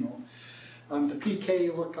 primarily renal. The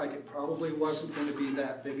PK looked like it probably wasn't going to be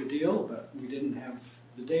that big a deal, but we didn't have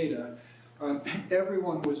the data.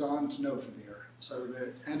 Everyone was on tenofovir. So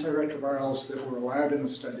the antiretrovirals that were allowed in the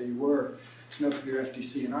study were tenofovir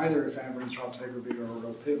FDC and either efavirenz, raltegravir, or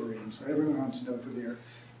rilpivirine. So everyone on tenofovir.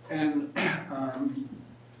 And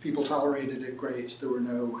people tolerated it great. There were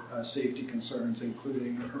no safety concerns,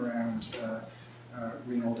 including around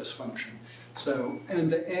renal dysfunction. So,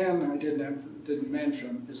 and the N I didn't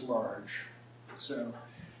mention is large. So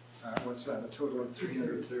what's that? A total of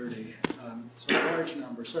 330. So a large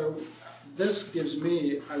number. So this gives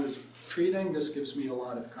me, this gives me a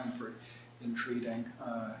lot of comfort in treating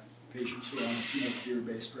patients who are on a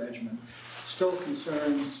tenofovir-based regimen. Still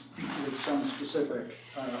concerns with some specific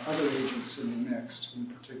other agents in the mix, in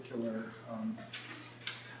particular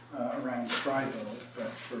around stribo,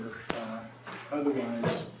 but for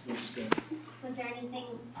otherwise looks good. Was there anything,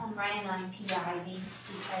 Ryan, on PI-based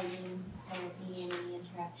deciding therapy, any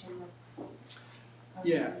interaction with?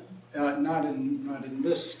 Yeah, not in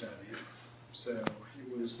this study. So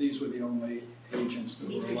these were the only agents that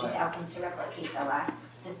These were were just allowed. outcomes to replicate the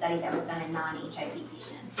study that was done in non-HIV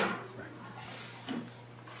patients. Right.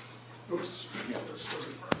 Oops, yeah, this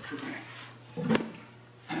doesn't work for me.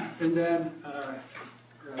 And then,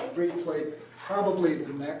 briefly, probably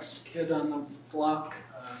the next kid on the block,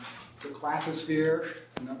 declatasvir,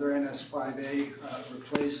 another NS5A,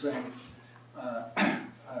 replacing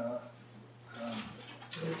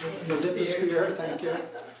ledipasvir, thank you,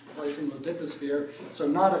 replacing ledipasvir. So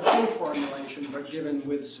not a co-formulation, but given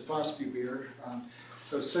with sofosbuvir.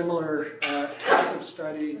 So similar type of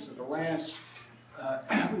study to the last,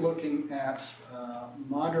 looking at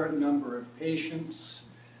moderate number of patients,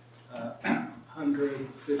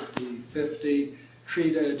 150, 50,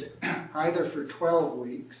 treated either for 12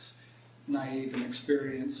 weeks, naive and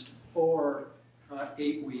experienced, or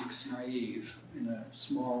 8 weeks naive in a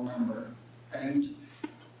small number. And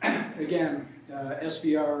again,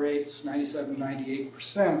 SVR rates 97,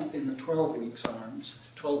 98% in the 12-week arms.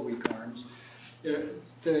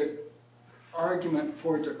 The argument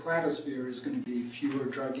for declatasvir is going to be fewer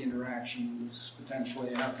drug interactions,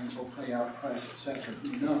 potentially how things will play out, price, etc.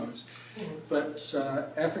 Who knows? But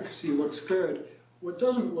efficacy looks good. What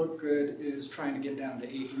doesn't look good is trying to get down to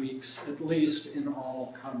 8 weeks, at least in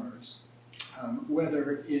all comers.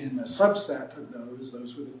 Whether in a subset of those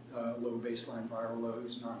with low baseline viral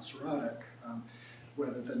loads, non-cirrhotic,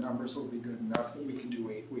 whether the numbers will be good enough that we can do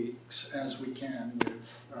 8 weeks as we can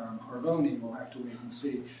with Harvoni, we'll have to wait and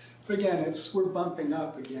see. But again, we're bumping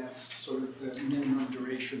up against sort of the minimum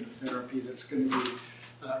duration of therapy that's going to be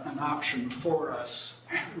an option for us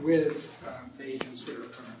with agents that are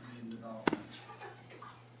currently in development.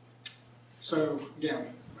 So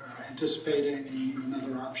again, anticipating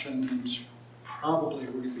another option, and probably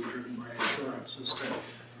we're going to be driven by assurance as to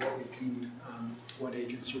what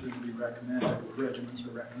agents are going to be recommended, what regimens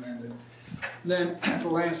are recommended. And then the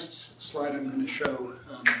last slide I'm going to show,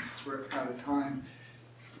 because we're out of time.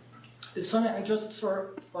 It's something I just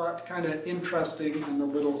sort of thought kind of interesting and a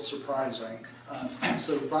little surprising.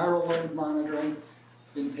 So viral load monitoring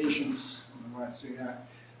in patients, let's see that,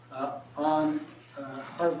 on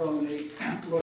Heartbone 8